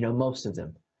originators, you know, most of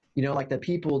them, you know, like the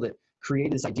people that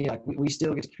created this idea, like we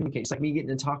still get to communicate. It's like me getting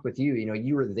to talk with you, you know,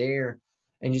 you were there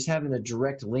and just having a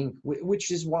direct link,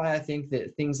 which is why I think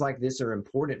that things like this are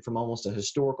important from almost a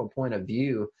historical point of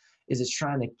view, is it's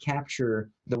trying to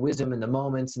capture the wisdom and the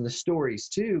moments and the stories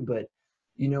too. But,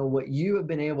 you know, what you have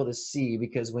been able to see,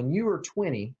 because when you were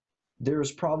 20, there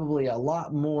was probably a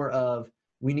lot more of,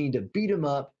 we need to beat them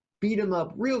up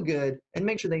real good and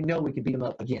make sure they know we can beat them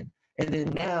up again. And then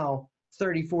now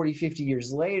 30, 40, 50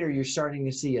 years later, you're starting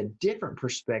to see a different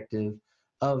perspective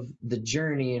of the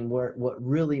journey and what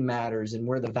really matters and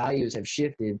where the values have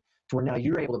shifted to where now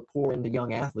you're able to pour into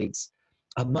young athletes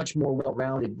a much more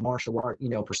well-rounded martial art, you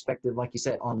know, perspective, like you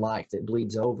said, on life that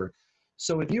bleeds over.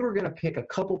 So if you were going to pick a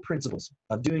couple principles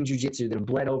of doing jiu-jitsu that have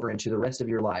bled over into the rest of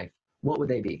your life, what would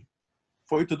they be?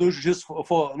 For you to do jiu-jitsu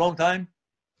for a long time?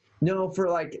 No, for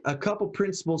like a couple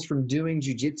principles from doing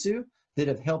jiu-jitsu that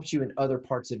have helped you in other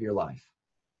parts of your life.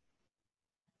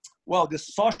 Well, the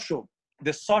social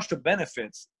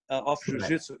benefits of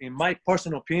jiu-jitsu, in my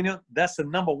personal opinion, that's the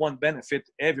number one benefit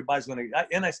everybody's going to get.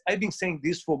 And I've been saying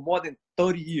this for more than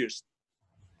 30 years.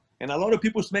 And a lot of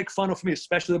people make fun of me,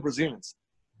 especially the Brazilians.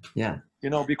 Yeah.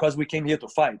 You know, because we came here to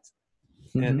fight.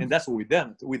 And that's what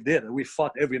we did. We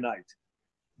fought every night.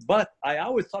 But I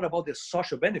always thought about the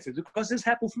social benefits because this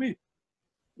happened for me.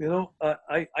 You know,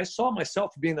 I saw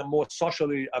myself being a more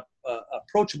socially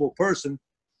approachable person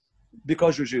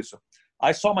because jiu-jitsu.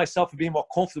 I saw myself being more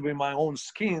comfortable in my own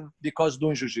skin because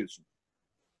doing jiu-jitsu.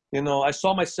 You know, I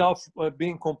saw myself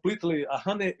being completely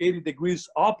 180 degrees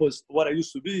opposite what I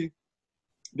used to be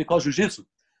because jiu-jitsu.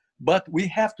 But we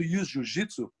have to use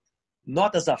jiu-jitsu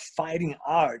not as a fighting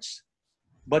art,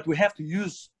 but we have to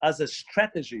use as a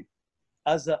strategy,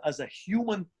 as a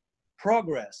human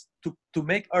progress to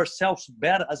make ourselves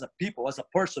better as a people, as a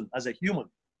person, as a human.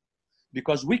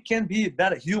 Because we can be a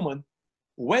better human,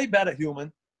 way better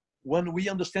human, when we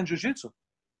understand jiu-jitsu.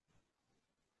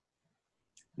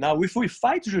 Now, if we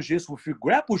fight jiu-jitsu, if we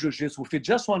grapple jiu-jitsu, if we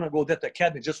just want to go to the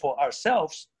academy just for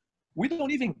ourselves, we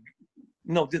don't even,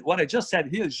 you know, what I just said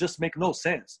here is just make no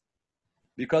sense.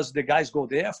 Because the guys go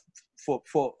there for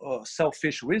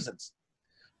selfish reasons.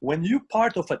 When you're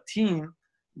part of a team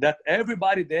that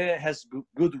everybody there has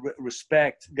good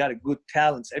respect, got a good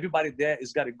talents, everybody there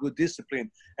has got a good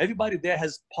discipline, everybody there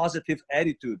has positive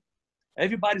attitude,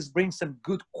 everybody's bringing some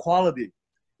good quality,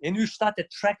 and you start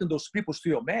attracting those people to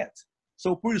your mat.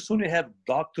 So pretty soon you have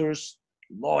doctors,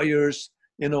 lawyers,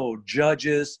 you know,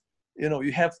 judges, you know,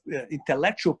 you have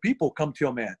intellectual people come to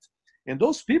your mat. And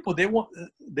those people,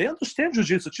 they understand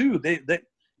jiu-jitsu too.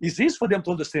 It's easy for them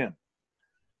to understand.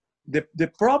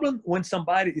 The problem when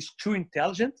somebody is too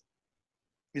intelligent,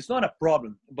 it's not a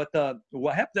problem. But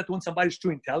what happens that when somebody is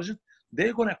too intelligent,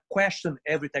 they're going to question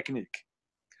every technique.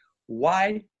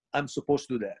 Why I'm supposed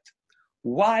to do that?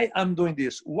 Why I'm doing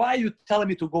this? Why you telling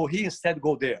me to go here instead of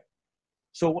go there?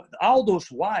 So all those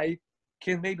why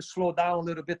can maybe slow down a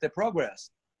little bit the progress.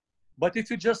 But if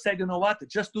you just said, you know what,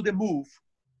 just do the move,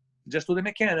 just do the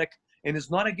mechanic, and it's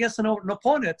not against an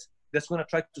opponent that's going to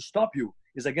try to stop you.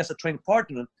 It's against a training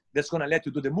partner. that's going to let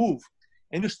you do the move.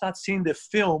 And you start seeing the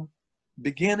film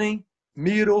beginning,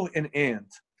 middle, and end.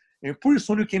 And pretty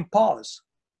soon you can pause.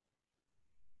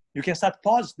 You can start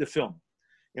pause the film.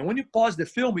 And when you pause the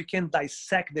film, you can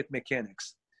dissect the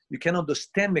mechanics. You can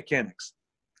understand mechanics.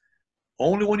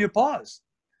 Only when you pause.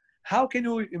 How can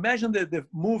you imagine the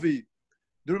movie?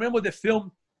 Do you remember the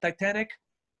film Titanic?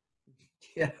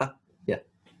 Yeah, yeah.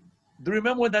 Do you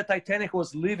remember when the Titanic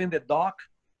was leaving the dock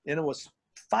and it was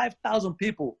 5,000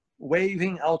 people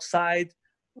waving outside,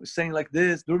 saying like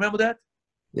this? Do you remember that?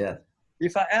 Yeah.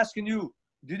 If I asking you,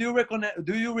 do you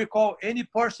recall any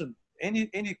person, any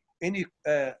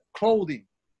clothing?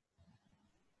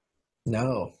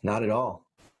 No, not at all.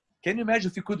 Can you imagine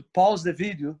if you could pause the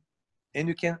video and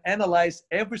you can analyze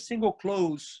every single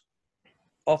clothes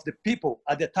of the people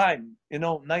at the time,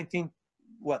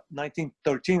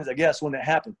 1913, I guess, when that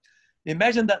happened.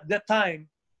 Imagine that time,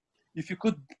 if you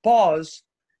could pause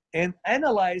and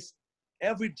analyze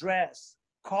every dress,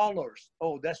 colors.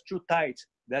 Oh, that's too tight.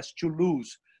 That's too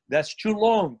loose. That's too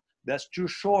long. That's too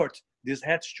short. This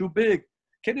hat's too big.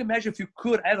 Can you imagine if you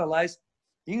could analyze?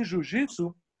 In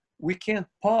Jiu-Jitsu, we can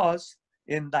pause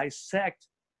and dissect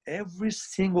every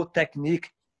single technique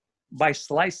by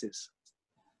slices.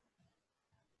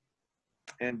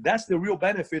 And that's the real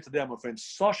benefit there, my friend,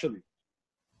 socially.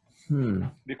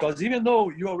 Because even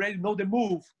though you already know the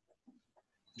move,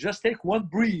 just take one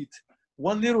breathe,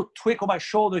 one little tweak on my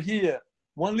shoulder here,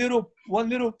 one little,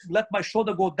 let my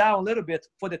shoulder go down a little bit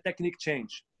for the technique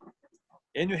change.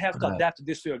 And you have to adapt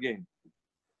this to your game.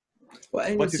 Well,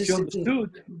 and but if you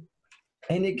understood.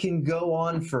 And it can go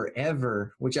on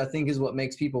forever, which I think is what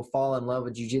makes people fall in love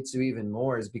with jiu-jitsu even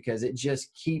more, is because it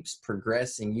just keeps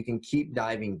progressing. You can keep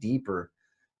diving deeper.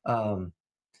 When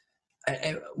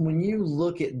you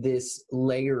look at this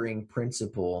layering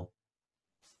principle,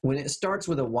 when it starts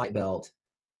with a white belt,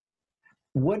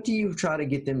 what do you try to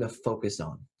get them to focus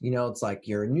on? It's like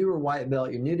you're a newer white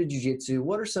belt, you're new to jiu-jitsu.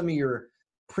 What are some of your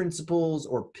principles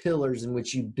or pillars in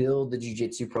which you build the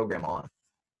jiu-jitsu program on?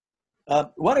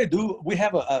 What I do, we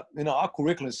have our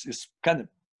curriculum is kind of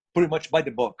pretty much by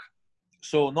the book.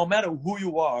 So no matter who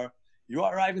you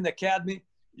arrive in the academy,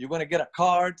 you're going to get a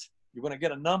card, you're going to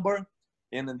get a number,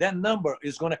 and then that number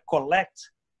is going to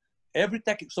collect every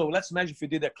technique. So let's imagine if you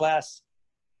did a class,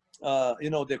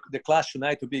 the class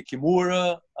tonight would be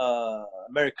Kimura,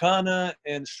 Americana,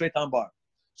 and straight arm bar.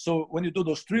 So when you do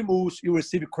those 3 moves, you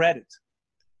receive credit.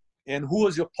 And who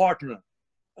was your partner?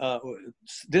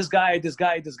 This guy.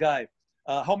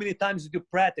 How many times did you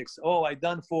practice? Oh, I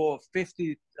done for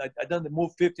 50. I done the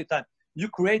move 50 times. You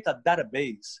create a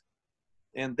database,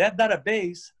 and that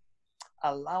database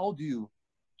allowed you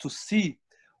to see,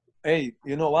 hey,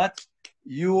 you know what?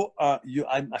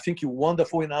 I think you're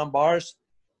wonderful in arm bars,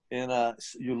 and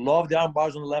you love the arm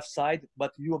bars on the left side,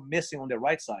 but you are missing on the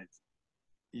right side.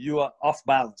 You are off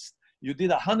balance. You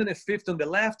did 150 on the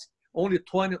left, only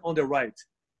 20 on the right.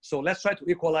 So let's try to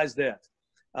equalize that.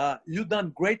 You've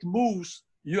done great moves.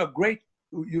 You are great.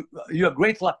 You are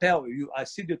great lapel. I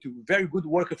see that you very good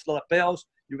work with lapels.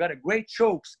 You got a great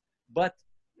chokes, but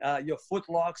your foot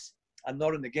locks are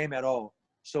not in the game at all.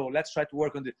 So let's try to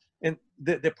work on it. And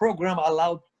the program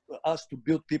allowed us to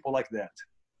build people like that.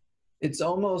 It's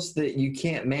almost that you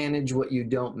can't manage what you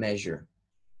don't measure.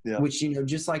 Yeah. Which,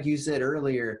 just like you said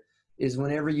earlier, is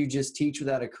whenever you just teach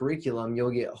without a curriculum,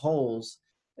 you'll get holes.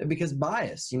 Because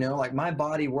bias, like my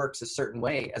body works a certain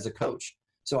way as a coach.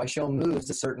 So I show moves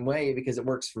a certain way because it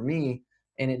works for me,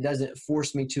 and it doesn't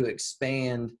force me to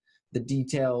expand the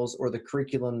details or the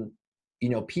curriculum,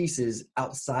 pieces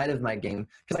outside of my game.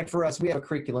 Because like for us, we have a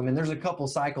curriculum, and there's a couple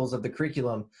cycles of the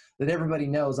curriculum that everybody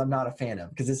knows I'm not a fan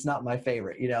of because it's not my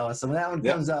favorite, So when that one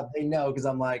comes up, they know, because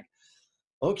I'm like,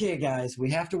 okay, guys, we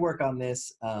have to work on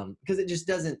this because it just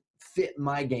doesn't fit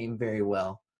my game very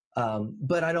well.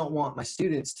 But I don't want my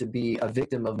students to be a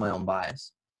victim of my own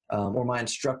bias, or my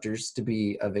instructors to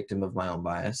be a victim of my own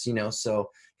bias, so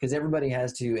because everybody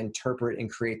has to interpret and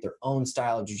create their own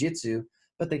style of jiu-jitsu,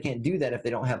 but they can't do that if they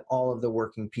don't have all of the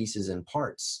working pieces and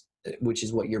parts, which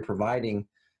is what you're providing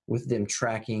with them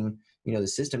tracking, the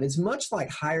system. It's much like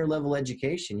higher level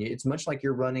education. It's much like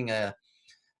you're running a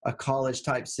college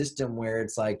type system where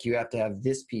it's like you have to have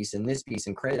this piece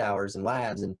and credit hours and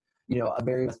labs and a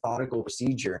very methodical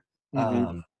procedure.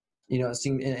 Mm-hmm. It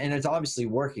seems, and it's obviously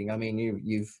working. I mean,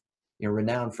 you're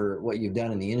renowned for what you've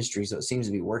done in the industry, so it seems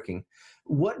to be working.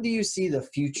 What do you see the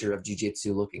future of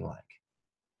jiu-jitsu looking like?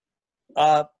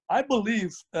 I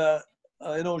believe,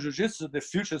 jiu-jitsu, the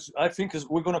future, I think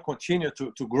we're going to continue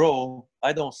to grow.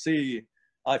 I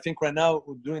think right now,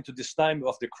 during to this time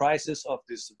of the crisis of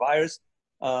this virus,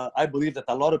 I believe that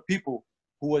a lot of people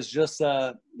who was just,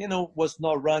 you know, was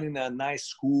not running a nice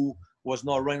school, was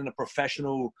not running a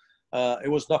professional, it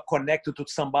was not connected to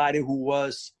somebody who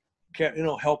was, you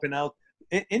know, helping out.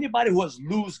 Anybody who was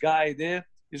loose guy there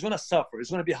is going to suffer. It's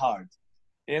going to be hard.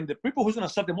 And the people who's going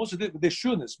to suffer the most are the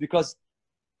students, because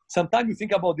sometimes you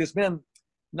think about this, man,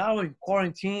 now in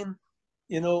quarantine,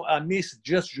 you know, I miss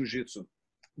just jiu-jitsu.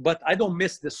 But I don't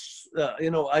miss this, you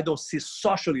know, I don't see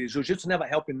socially. Jiu-jitsu never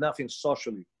helped nothing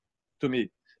socially to me,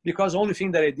 because the only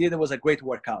thing that I did was a great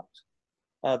workout.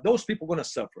 Those people are going to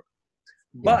suffer.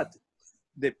 But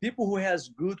the people who has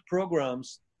good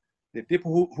programs, the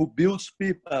people who builds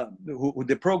people, who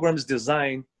the programs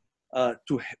designed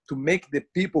to make the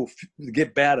people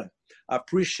get better,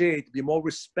 appreciate, be more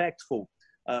respectful.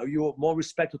 You're more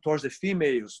respectful towards the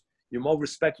females. You're more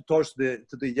respectful towards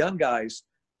the young guys,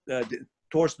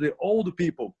 towards the older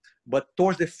people, but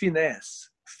towards the finesse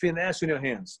in your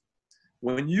hands.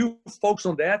 When you focus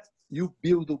on that, you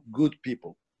build good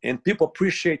people, and people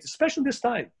appreciate, especially this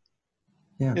time.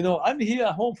 Yeah. You know, I'm here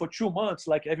at home for 2 months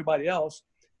like everybody else.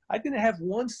 I didn't have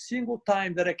one single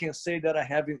time that I can say that I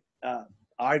have an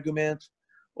argument,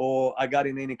 or I got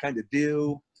in any kind of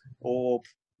deal, or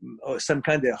some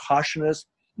kind of harshness.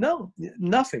 No,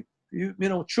 nothing. You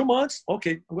know, 2 months,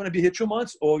 okay, I'm going to be here 2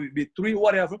 months, or it'll be 3,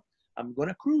 whatever. I'm going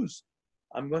to cruise.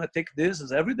 I'm going to take this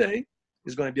as every day.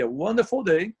 It's going to be a wonderful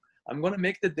day. I'm going to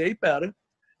make the day better.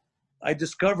 I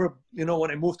discovered, you know,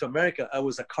 when I moved to America, I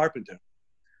was a carpenter.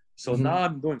 So now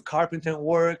I'm doing carpentering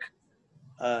work.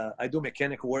 I do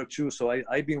mechanical work too. So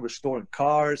I've been restoring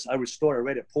cars. I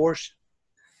already a Porsche.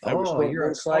 Oh,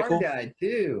 you're a car guy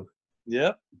too.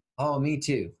 Yep. Oh, me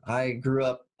too. I grew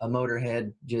up a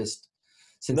motorhead just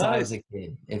since I was a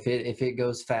kid. If it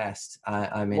goes fast,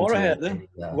 I'm into Motorhead,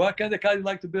 it. What kind of car do you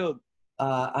like to build?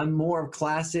 I'm more of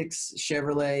classics,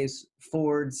 Chevrolets,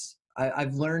 Fords.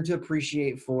 I've learned to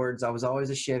appreciate Fords. I was always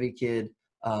a Chevy kid.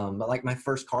 But like my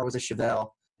first car was a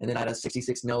Chevelle, and then I had a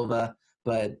 66 Nova.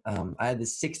 But I had the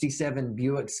 67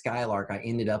 Buick Skylark I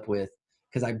ended up with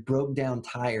because I broke down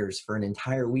tires for an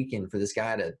entire weekend for this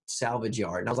guy at a salvage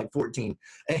yard. And I was like 14.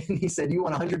 And he said, "Do you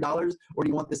want $100 or do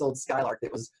you want this old Skylark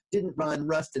that didn't run,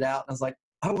 rusted out?" And I was like,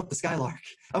 "I want the Skylark.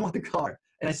 I want the car."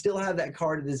 And I still have that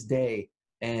car to this day.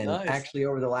 And actually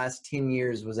over the last 10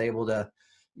 years was able to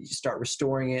start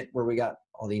restoring it, where we got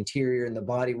all the interior and the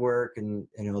body work and,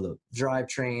 you know, the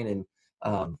drivetrain.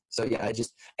 And so yeah,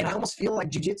 I almost feel like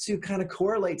jiu-jitsu kind of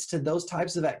correlates to those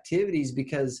types of activities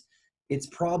because it's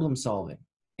problem solving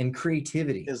and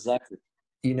creativity. Exactly.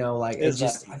 You know, like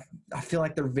I feel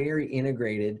like they're very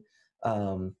integrated.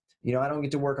 You know, I don't get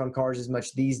to work on cars as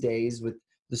much these days with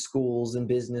the schools and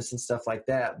business and stuff like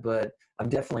that, but I'm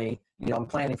definitely, you know, I'm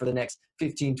planning for the next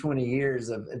 15, 20 years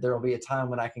there will be a time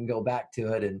when I can go back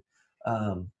to it.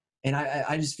 And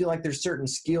I just feel like there's certain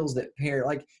skills that pair,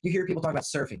 like you hear people talk about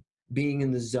surfing, being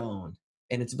in the zone.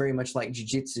 And it's very much like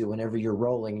jiu-jitsu whenever you're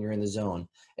rolling and you're in the zone.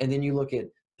 And then you look at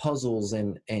puzzles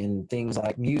and things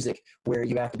like music where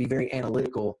you have to be very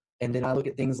analytical. And then I look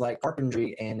at things like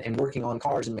carpentry and working on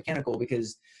cars and mechanical,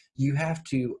 because you have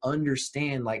to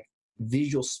understand like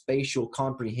visual spatial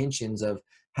comprehensions of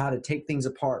how to take things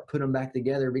apart, put them back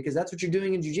together, because that's what you're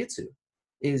doing in jiu-jitsu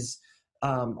is,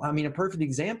 I mean, a perfect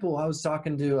example. I was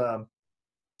talking to,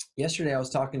 yesterday I was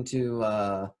talking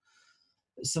to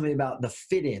somebody about the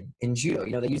fit-in in judo.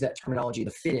 You know, they use that terminology,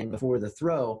 the fit-in before the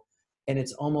throw. And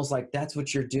it's almost like that's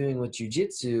what you're doing with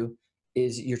jiu-jitsu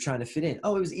is you're trying to fit in.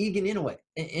 Oh, it was Egan Inoue.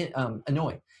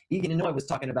 Egan Inoue was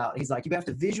talking about, he's like, you have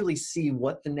to visually see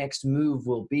what the next move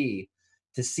will be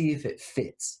to see if it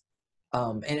fits.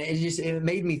 And it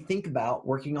made me think about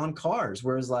working on cars,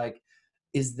 whereas like,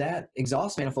 is that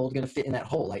exhaust manifold going to fit in that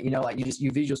hole? Like, you know, like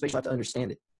you visual spatial have to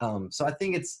understand it. So I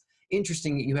think it's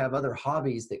interesting that you have other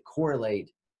hobbies that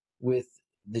correlate with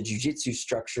the jiu-jitsu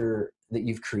structure that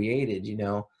you've created, you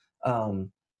know.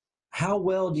 How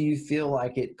well do you feel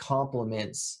like it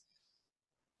complements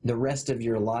the rest of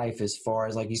your life as far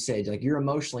as, like you said, like you're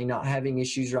emotionally not having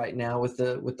issues right now with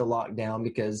the lockdown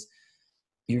because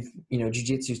you know,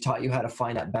 jiu-jitsu's taught you how to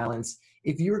find that balance.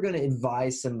 If you were going to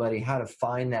advise somebody how to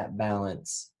find that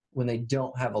balance when they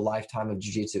don't have a lifetime of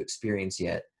jiu-jitsu experience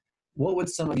yet, what would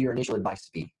some of your initial advice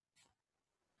be?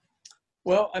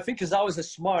 Well, I think it's always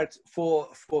smart for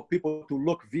people to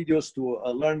look videos, to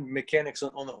learn mechanics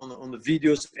on the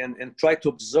videos and try to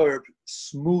observe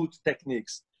smooth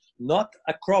techniques, not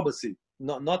acrobacy,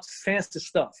 not fancy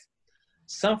stuff,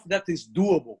 something that is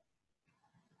doable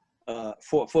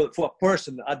for a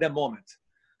person at that moment.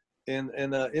 And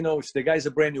you know, if the guy's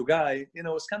a brand new guy, you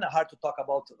know, it's kind of hard to talk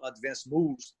about advanced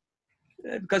moves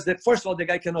because first of all, the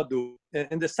guy cannot do.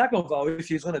 And the second of all, if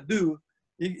he's going to do,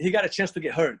 he got a chance to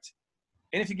get hurt.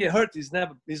 And if he get hurt, he's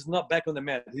not back on the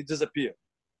mat. He disappear.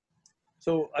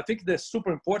 So I think that's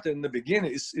super important in the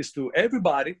beginning is to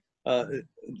everybody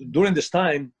during this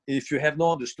time, if you have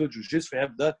not understood jiu-jitsu,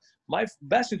 have done, my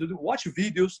best thing to do, watch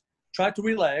videos, try to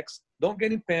relax, don't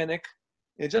get in panic,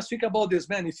 and just think about this,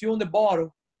 man. If you're on the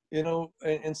bottom, you know,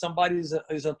 and somebody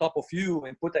is on top of you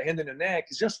and put a hand in your neck,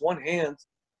 it's just one hand.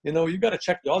 You know, you got to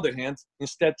check the other hand.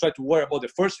 Instead, try to worry about the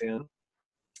first hand.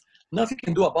 Nothing you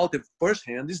can do about the first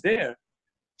hand is there.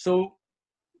 So,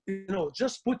 you know,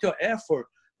 just put your effort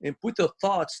and put your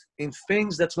thoughts in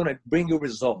things that's going to bring you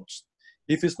results.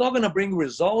 If it's not going to bring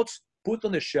results, put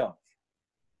on the shelf.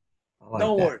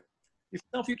 Don't worry. If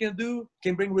something you can do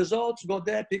can bring results, go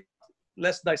there,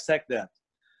 let's dissect that.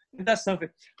 And that's something.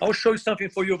 I'll show you something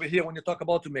for you over here when you talk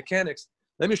about the mechanics.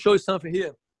 Let me show you something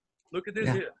here. Look at this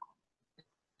here.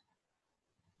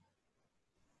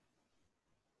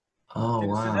 Oh, can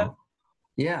you wow. see that?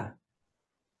 Yeah.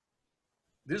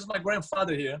 This is my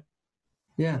grandfather here.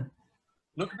 Yeah.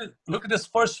 Look at this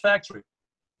first factory.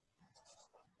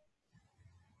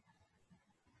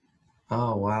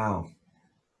 Oh, wow.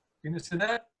 Can you see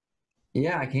that?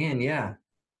 Yeah, I can. Yeah.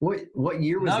 What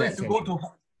year was now, that? If you go to,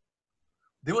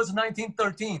 there was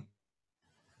 1913.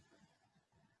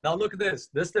 Now look at this.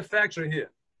 This is the factory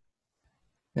here.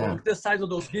 Yeah. Look at the size of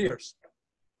those gears.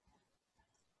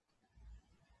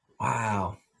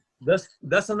 Wow.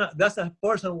 That's a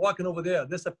person walking over there.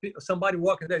 There's somebody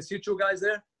walking there. See two guys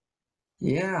there?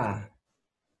 Yeah.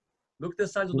 Look at the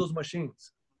size of those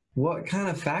machines. What kind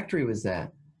of factory was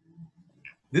that?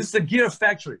 This is a gear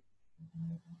factory.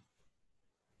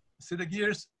 See the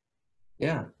gears?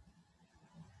 Yeah.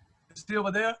 See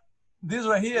over there? This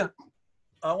right here.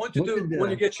 I want you to, when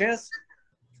you get a chance.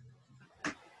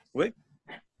 Wait.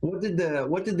 What did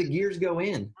the gears go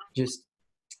in? Just.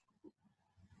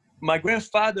 My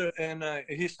grandfather, and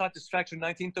he started this factory in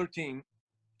 1913,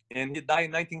 and he died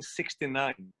in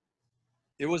 1969.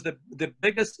 It was the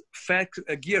biggest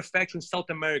gear factory in South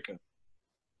America.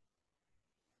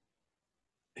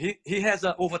 He has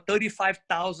over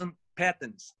 35,000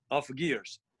 patents of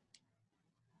gears.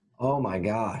 Oh my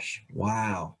gosh!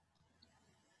 Wow.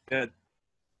 Yeah.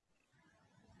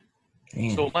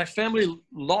 Damn. So my family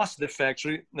lost the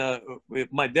factory.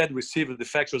 My dad received the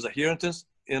factory as a inheritance,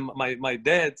 and my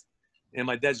dad and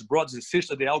my dad's brothers and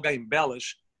sisters, they all got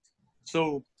embellished.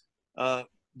 So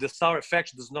the Sauer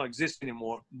factory does not exist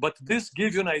anymore. But this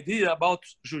gives you an idea about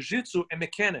jiu-jitsu and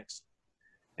mechanics.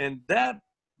 And that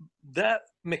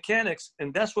mechanics,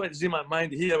 and that's what is in my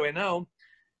mind here right now,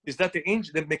 is that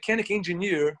the mechanic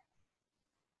engineer,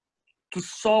 to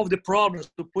solve the problems,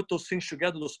 to put those things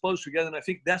together, those puzzles together, and I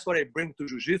think that's what I bring to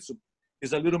jiu-jitsu,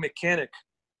 is a little mechanic.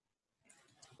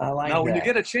 I like now, that. when you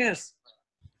got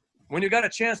a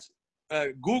chance,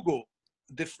 Google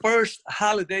the first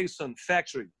Harley-Davidson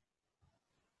factory.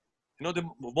 You know the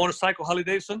motorcycle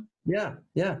Harley-Davidson? Yeah,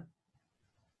 yeah.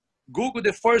 Google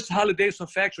the first Harley-Davidson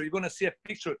factory. You're going to see a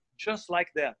picture just like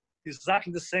that.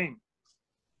 Exactly the same.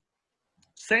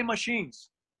 Same machines.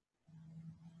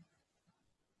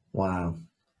 Wow.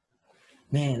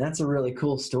 Man, that's a really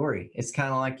cool story. It's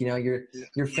kind of like, you know,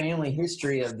 your family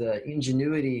history of the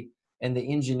ingenuity and the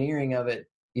engineering of it,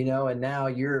 you know, and now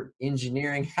you're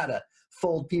engineering how to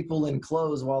fold people in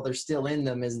clothes while they're still in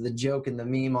them, as the joke and the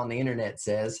meme on the internet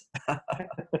says.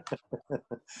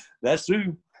 That's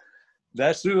true.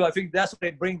 That's true. I think that's what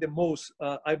I bring the most.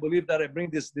 I believe that I bring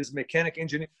this mechanic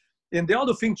engineer. And the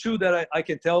other thing too that I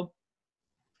can tell,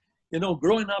 you know,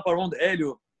 growing up around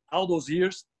Helio all those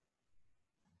years,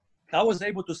 I was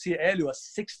able to see Helio at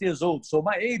 6 years old. So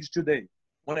my age today,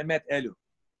 when I met Helio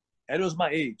was my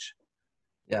age.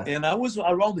 Yeah. And I was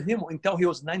around him until he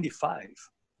was 95.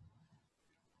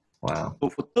 Wow. So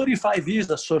for 35 years,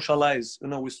 we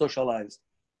socialized.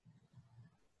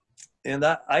 And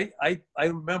I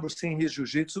remember seeing his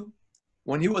jiu-jitsu.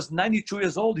 When he was 92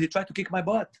 years old, he tried to kick my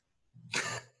butt.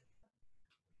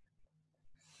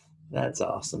 That's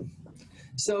awesome.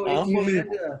 So if you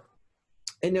had to,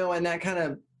 you know, and that kind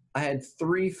of, I had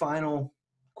 3 final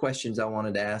questions I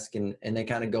wanted to ask, and they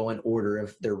kind of go in order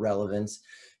of their relevance,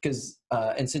 because,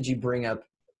 and since you bring up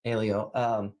Helio,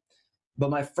 but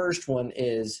my first one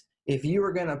is, if you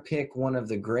were going to pick one of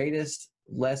the greatest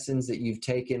lessons that you've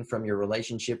taken from your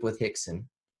relationship with Rickson,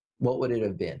 what would it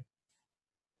have been?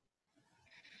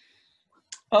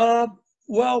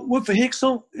 Well, with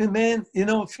Rickson, man, you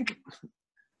know,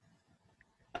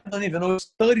 I don't even know,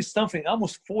 it's 30 something,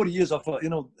 almost 40 years of, you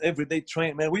know, everyday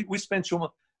training, man. We spent too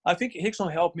much. I think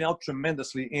Rickson helped me out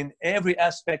tremendously in every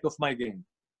aspect of my game.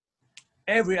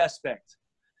 Every aspect.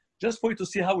 Just for you to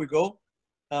see how we go.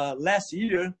 Last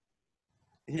year,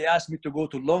 he asked me to go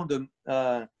to London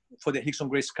for the Rickson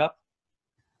Grace Cup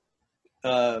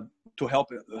to help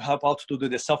out to do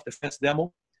the self-defense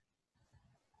demo.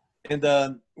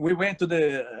 And we went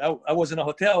to I was in a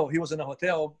hotel, he was in a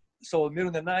hotel. So middle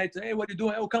of the night, hey, what are you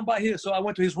doing? Oh, come by here. So I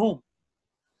went to his room.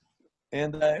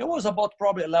 And it was about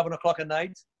probably 11 o'clock at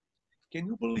night. Can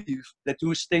you believe that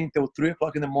you stay until 3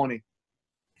 o'clock in the morning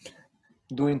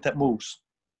doing that moves?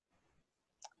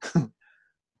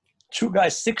 Two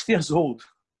guys, 60 years old,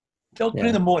 till 3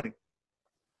 in the morning.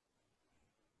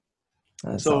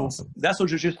 That's so awesome. That's what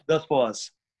Jiu-Jitsu does for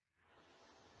us.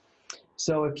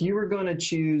 So if you were going to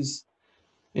choose,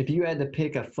 if you had to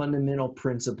pick a fundamental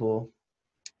principle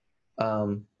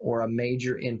or a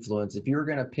major influence, if you were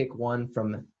going to pick one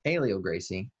from Helio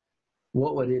Gracie,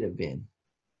 what would it have been?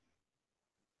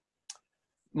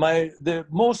 The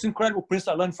most incredible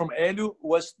principle I learned from Helio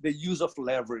was the use of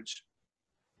leverage.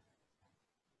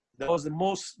 That was the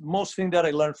most thing that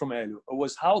I learned from Helio,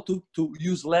 was how to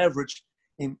use leverage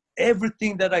in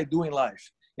everything that I do in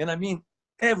life. And I mean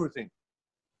everything.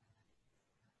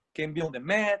 Can be on the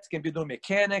mat, can be doing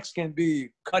mechanics, can be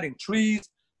cutting trees,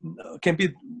 can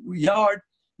be yard.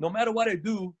 No matter what I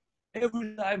do,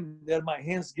 every time that my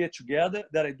hands get together,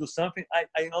 that I do something,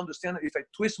 I understand that if I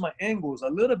twist my angles a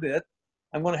little bit,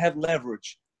 I'm going to have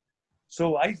leverage.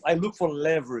 So I look for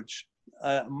leverage.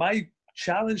 My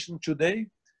challenge today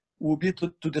will be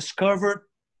to discover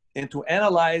and to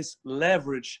analyze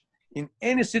leverage in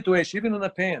any situation, even in a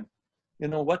pen. You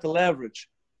know, what the leverage?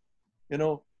 You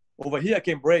know, over here I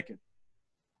can break it.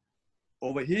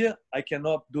 Over here I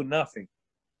cannot do nothing.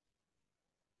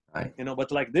 Right. You know,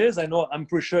 but like this, I know I'm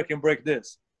pretty sure I can break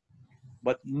this.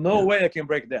 But no way I can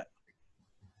break that.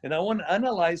 And I want to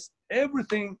analyze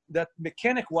everything that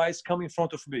mechanic-wise come in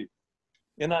front of me.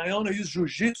 And I want to use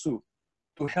Jiu-Jitsu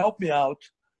to help me out,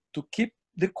 to keep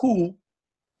the cool,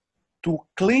 to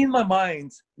clean my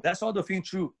mind. That's all the thing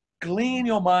too. Clean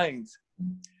your mind.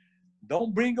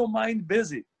 Don't bring your mind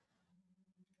busy.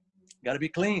 Got to be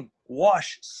clean,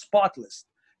 wash, spotless,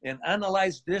 and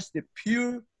analyze this, the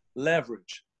pure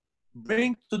leverage.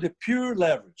 Bring to the pure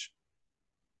leverage.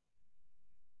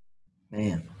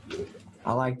 Man,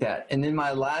 I like that. And then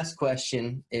my last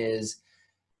question is,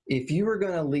 if you were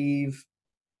going to leave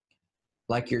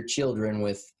like your children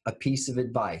with a piece of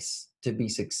advice to be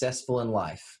successful in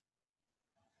life,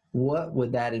 what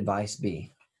would that advice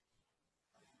be?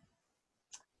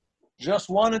 Just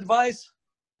one advice?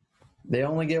 They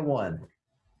only get one,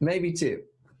 maybe two.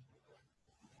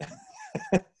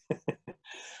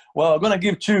 Well, I'm going to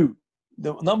give two.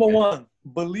 The number one,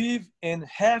 believe in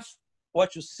half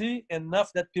what you see and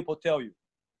enough that people tell you.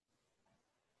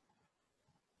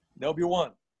 There'll be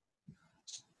one.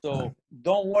 So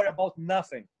don't worry about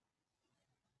nothing.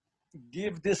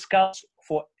 Give discounts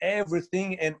for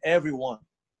everything and everyone.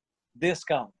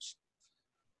 Discounts.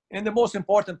 And the most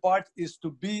important part is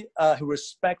to be a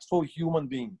respectful human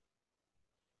being.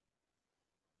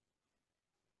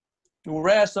 The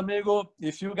rest, amigo,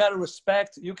 if you got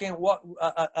respect, you can walk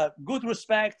a good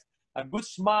respect, a good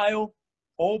smile,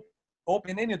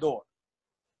 open any door.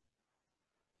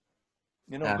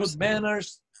 You know, Absolutely. Good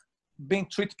manners,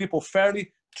 treat people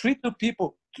fairly, treat the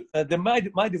people. My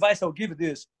advice I'll give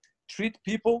this: treat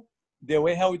people the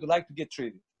way how you'd like to get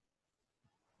treated.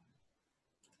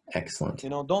 Excellent. You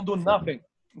know, don't do nothing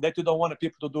that you don't want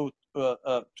people to do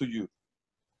to you.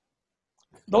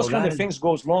 Those kind of things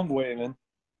goes a long way, man.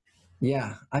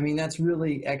 Yeah, I mean, that's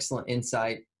really excellent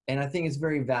insight. And I think it's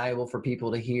very valuable for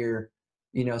people to hear,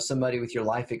 you know, somebody with your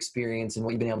life experience and what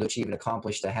you've been able to achieve and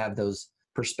accomplish, to have those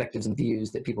perspectives and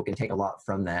views that people can take a lot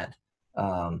from that.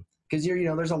 Because you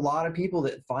know, there's a lot of people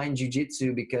that find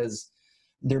jiu-jitsu because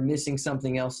they're missing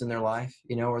something else in their life,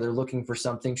 you know, or they're looking for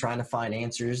something, trying to find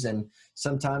answers. And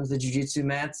sometimes the jiu-jitsu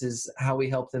mats is how we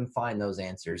help them find those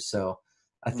answers. So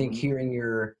I think hearing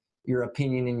your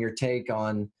opinion and your take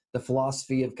on the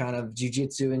philosophy of kind of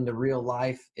jiu-jitsu into real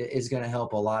life is going to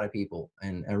help a lot of people.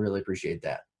 And I really appreciate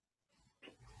that.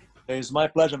 It's my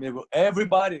pleasure, amigo.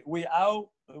 Everybody, we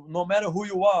all, no matter who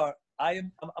you are,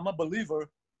 I'm a believer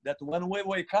that when we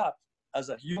wake up as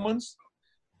a humans,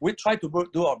 we try to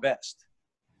do our best.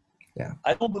 Yeah.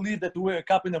 I don't believe that we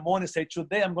wake up in the morning and say,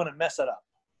 today I'm going to mess it up.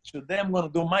 Today I'm going to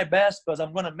do my best because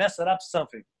I'm going to mess it up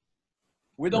something.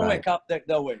 We don't wake up that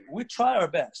way. We try our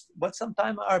best, but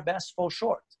sometimes our best falls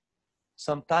short.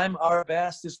 Sometimes our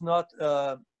best is not,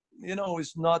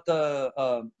 is not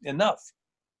enough.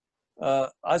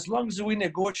 As long as we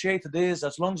negotiate this,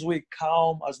 as long as we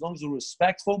calm, as long as we're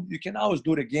respectful, you can always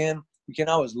do it again. You can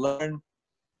always learn.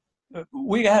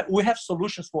 We have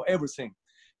solutions for everything.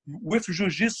 With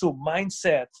Jiu-Jitsu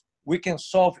mindset, we can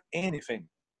solve anything.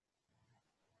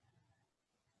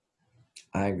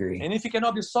 I agree. And if it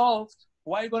cannot be solved,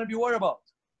 why are you going to be worried about?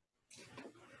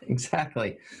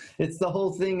 Exactly. It's the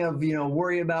whole thing of, you know,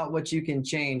 worry about what you can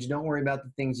change. Don't worry about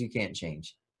the things you can't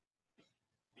change.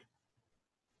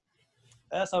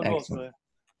 That's how it goes, man.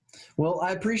 Well,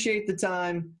 I appreciate the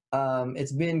time.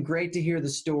 It's been great to hear the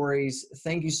stories.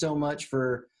 Thank you so much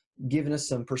for giving us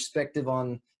some perspective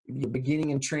on your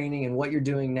beginning and training and what you're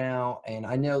doing now. And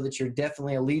I know that you're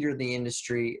definitely a leader in the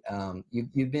industry.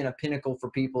 You've been a pinnacle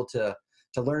for people to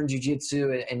learn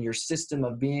jiu-jitsu, and your system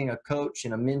of being a coach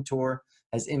and a mentor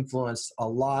has influenced a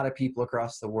lot of people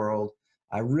across the world.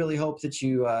 I really hope that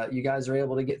you guys are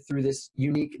able to get through this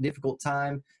unique, difficult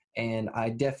time, and I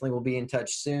definitely will be in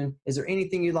touch soon. Is there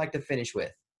anything you'd like to finish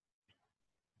with?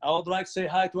 I would like to say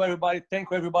hi to everybody. Thank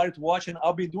you, everybody, to watching.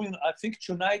 I'll be doing, I think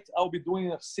tonight, I'll be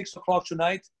doing at 6 o'clock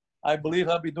tonight. I believe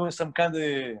I'll be doing some kind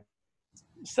of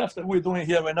stuff that we're doing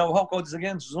here right now. How called this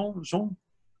again? Zoom?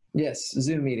 Yes,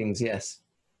 Zoom meetings, yes.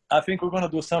 I think we're going to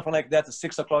do something like that at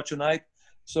 6 o'clock tonight.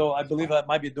 So I believe I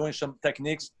might be doing some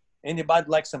techniques. Anybody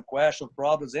like some questions,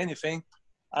 problems, anything.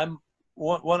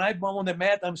 When I'm on the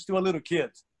mat, I'm still a little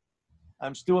kid.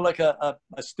 I'm still like I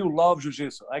still love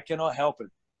jiu-jitsu. I cannot help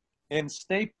it. And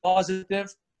stay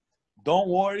positive. Don't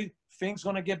worry. Things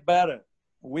going to get better.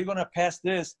 We're going to pass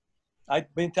this.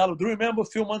 I've been telling, do you remember a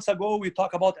few months ago we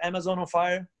talked about Amazon on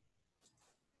fire?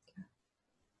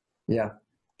 Yeah.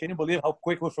 Can you believe how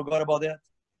quick we forgot about that?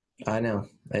 I know.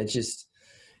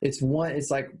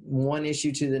 It's like one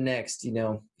issue to the next, you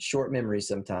know, short memory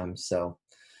sometimes. So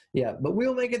yeah, but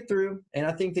we'll make it through. And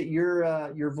I think that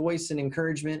your voice and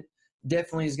encouragement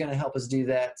definitely is going to help us do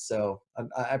that. So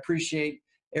I appreciate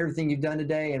everything you've done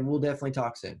today, and we'll definitely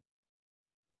talk soon.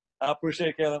 I appreciate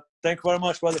it, Caleb. Thank you very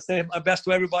much, brother. Say my best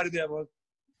to everybody there, bro.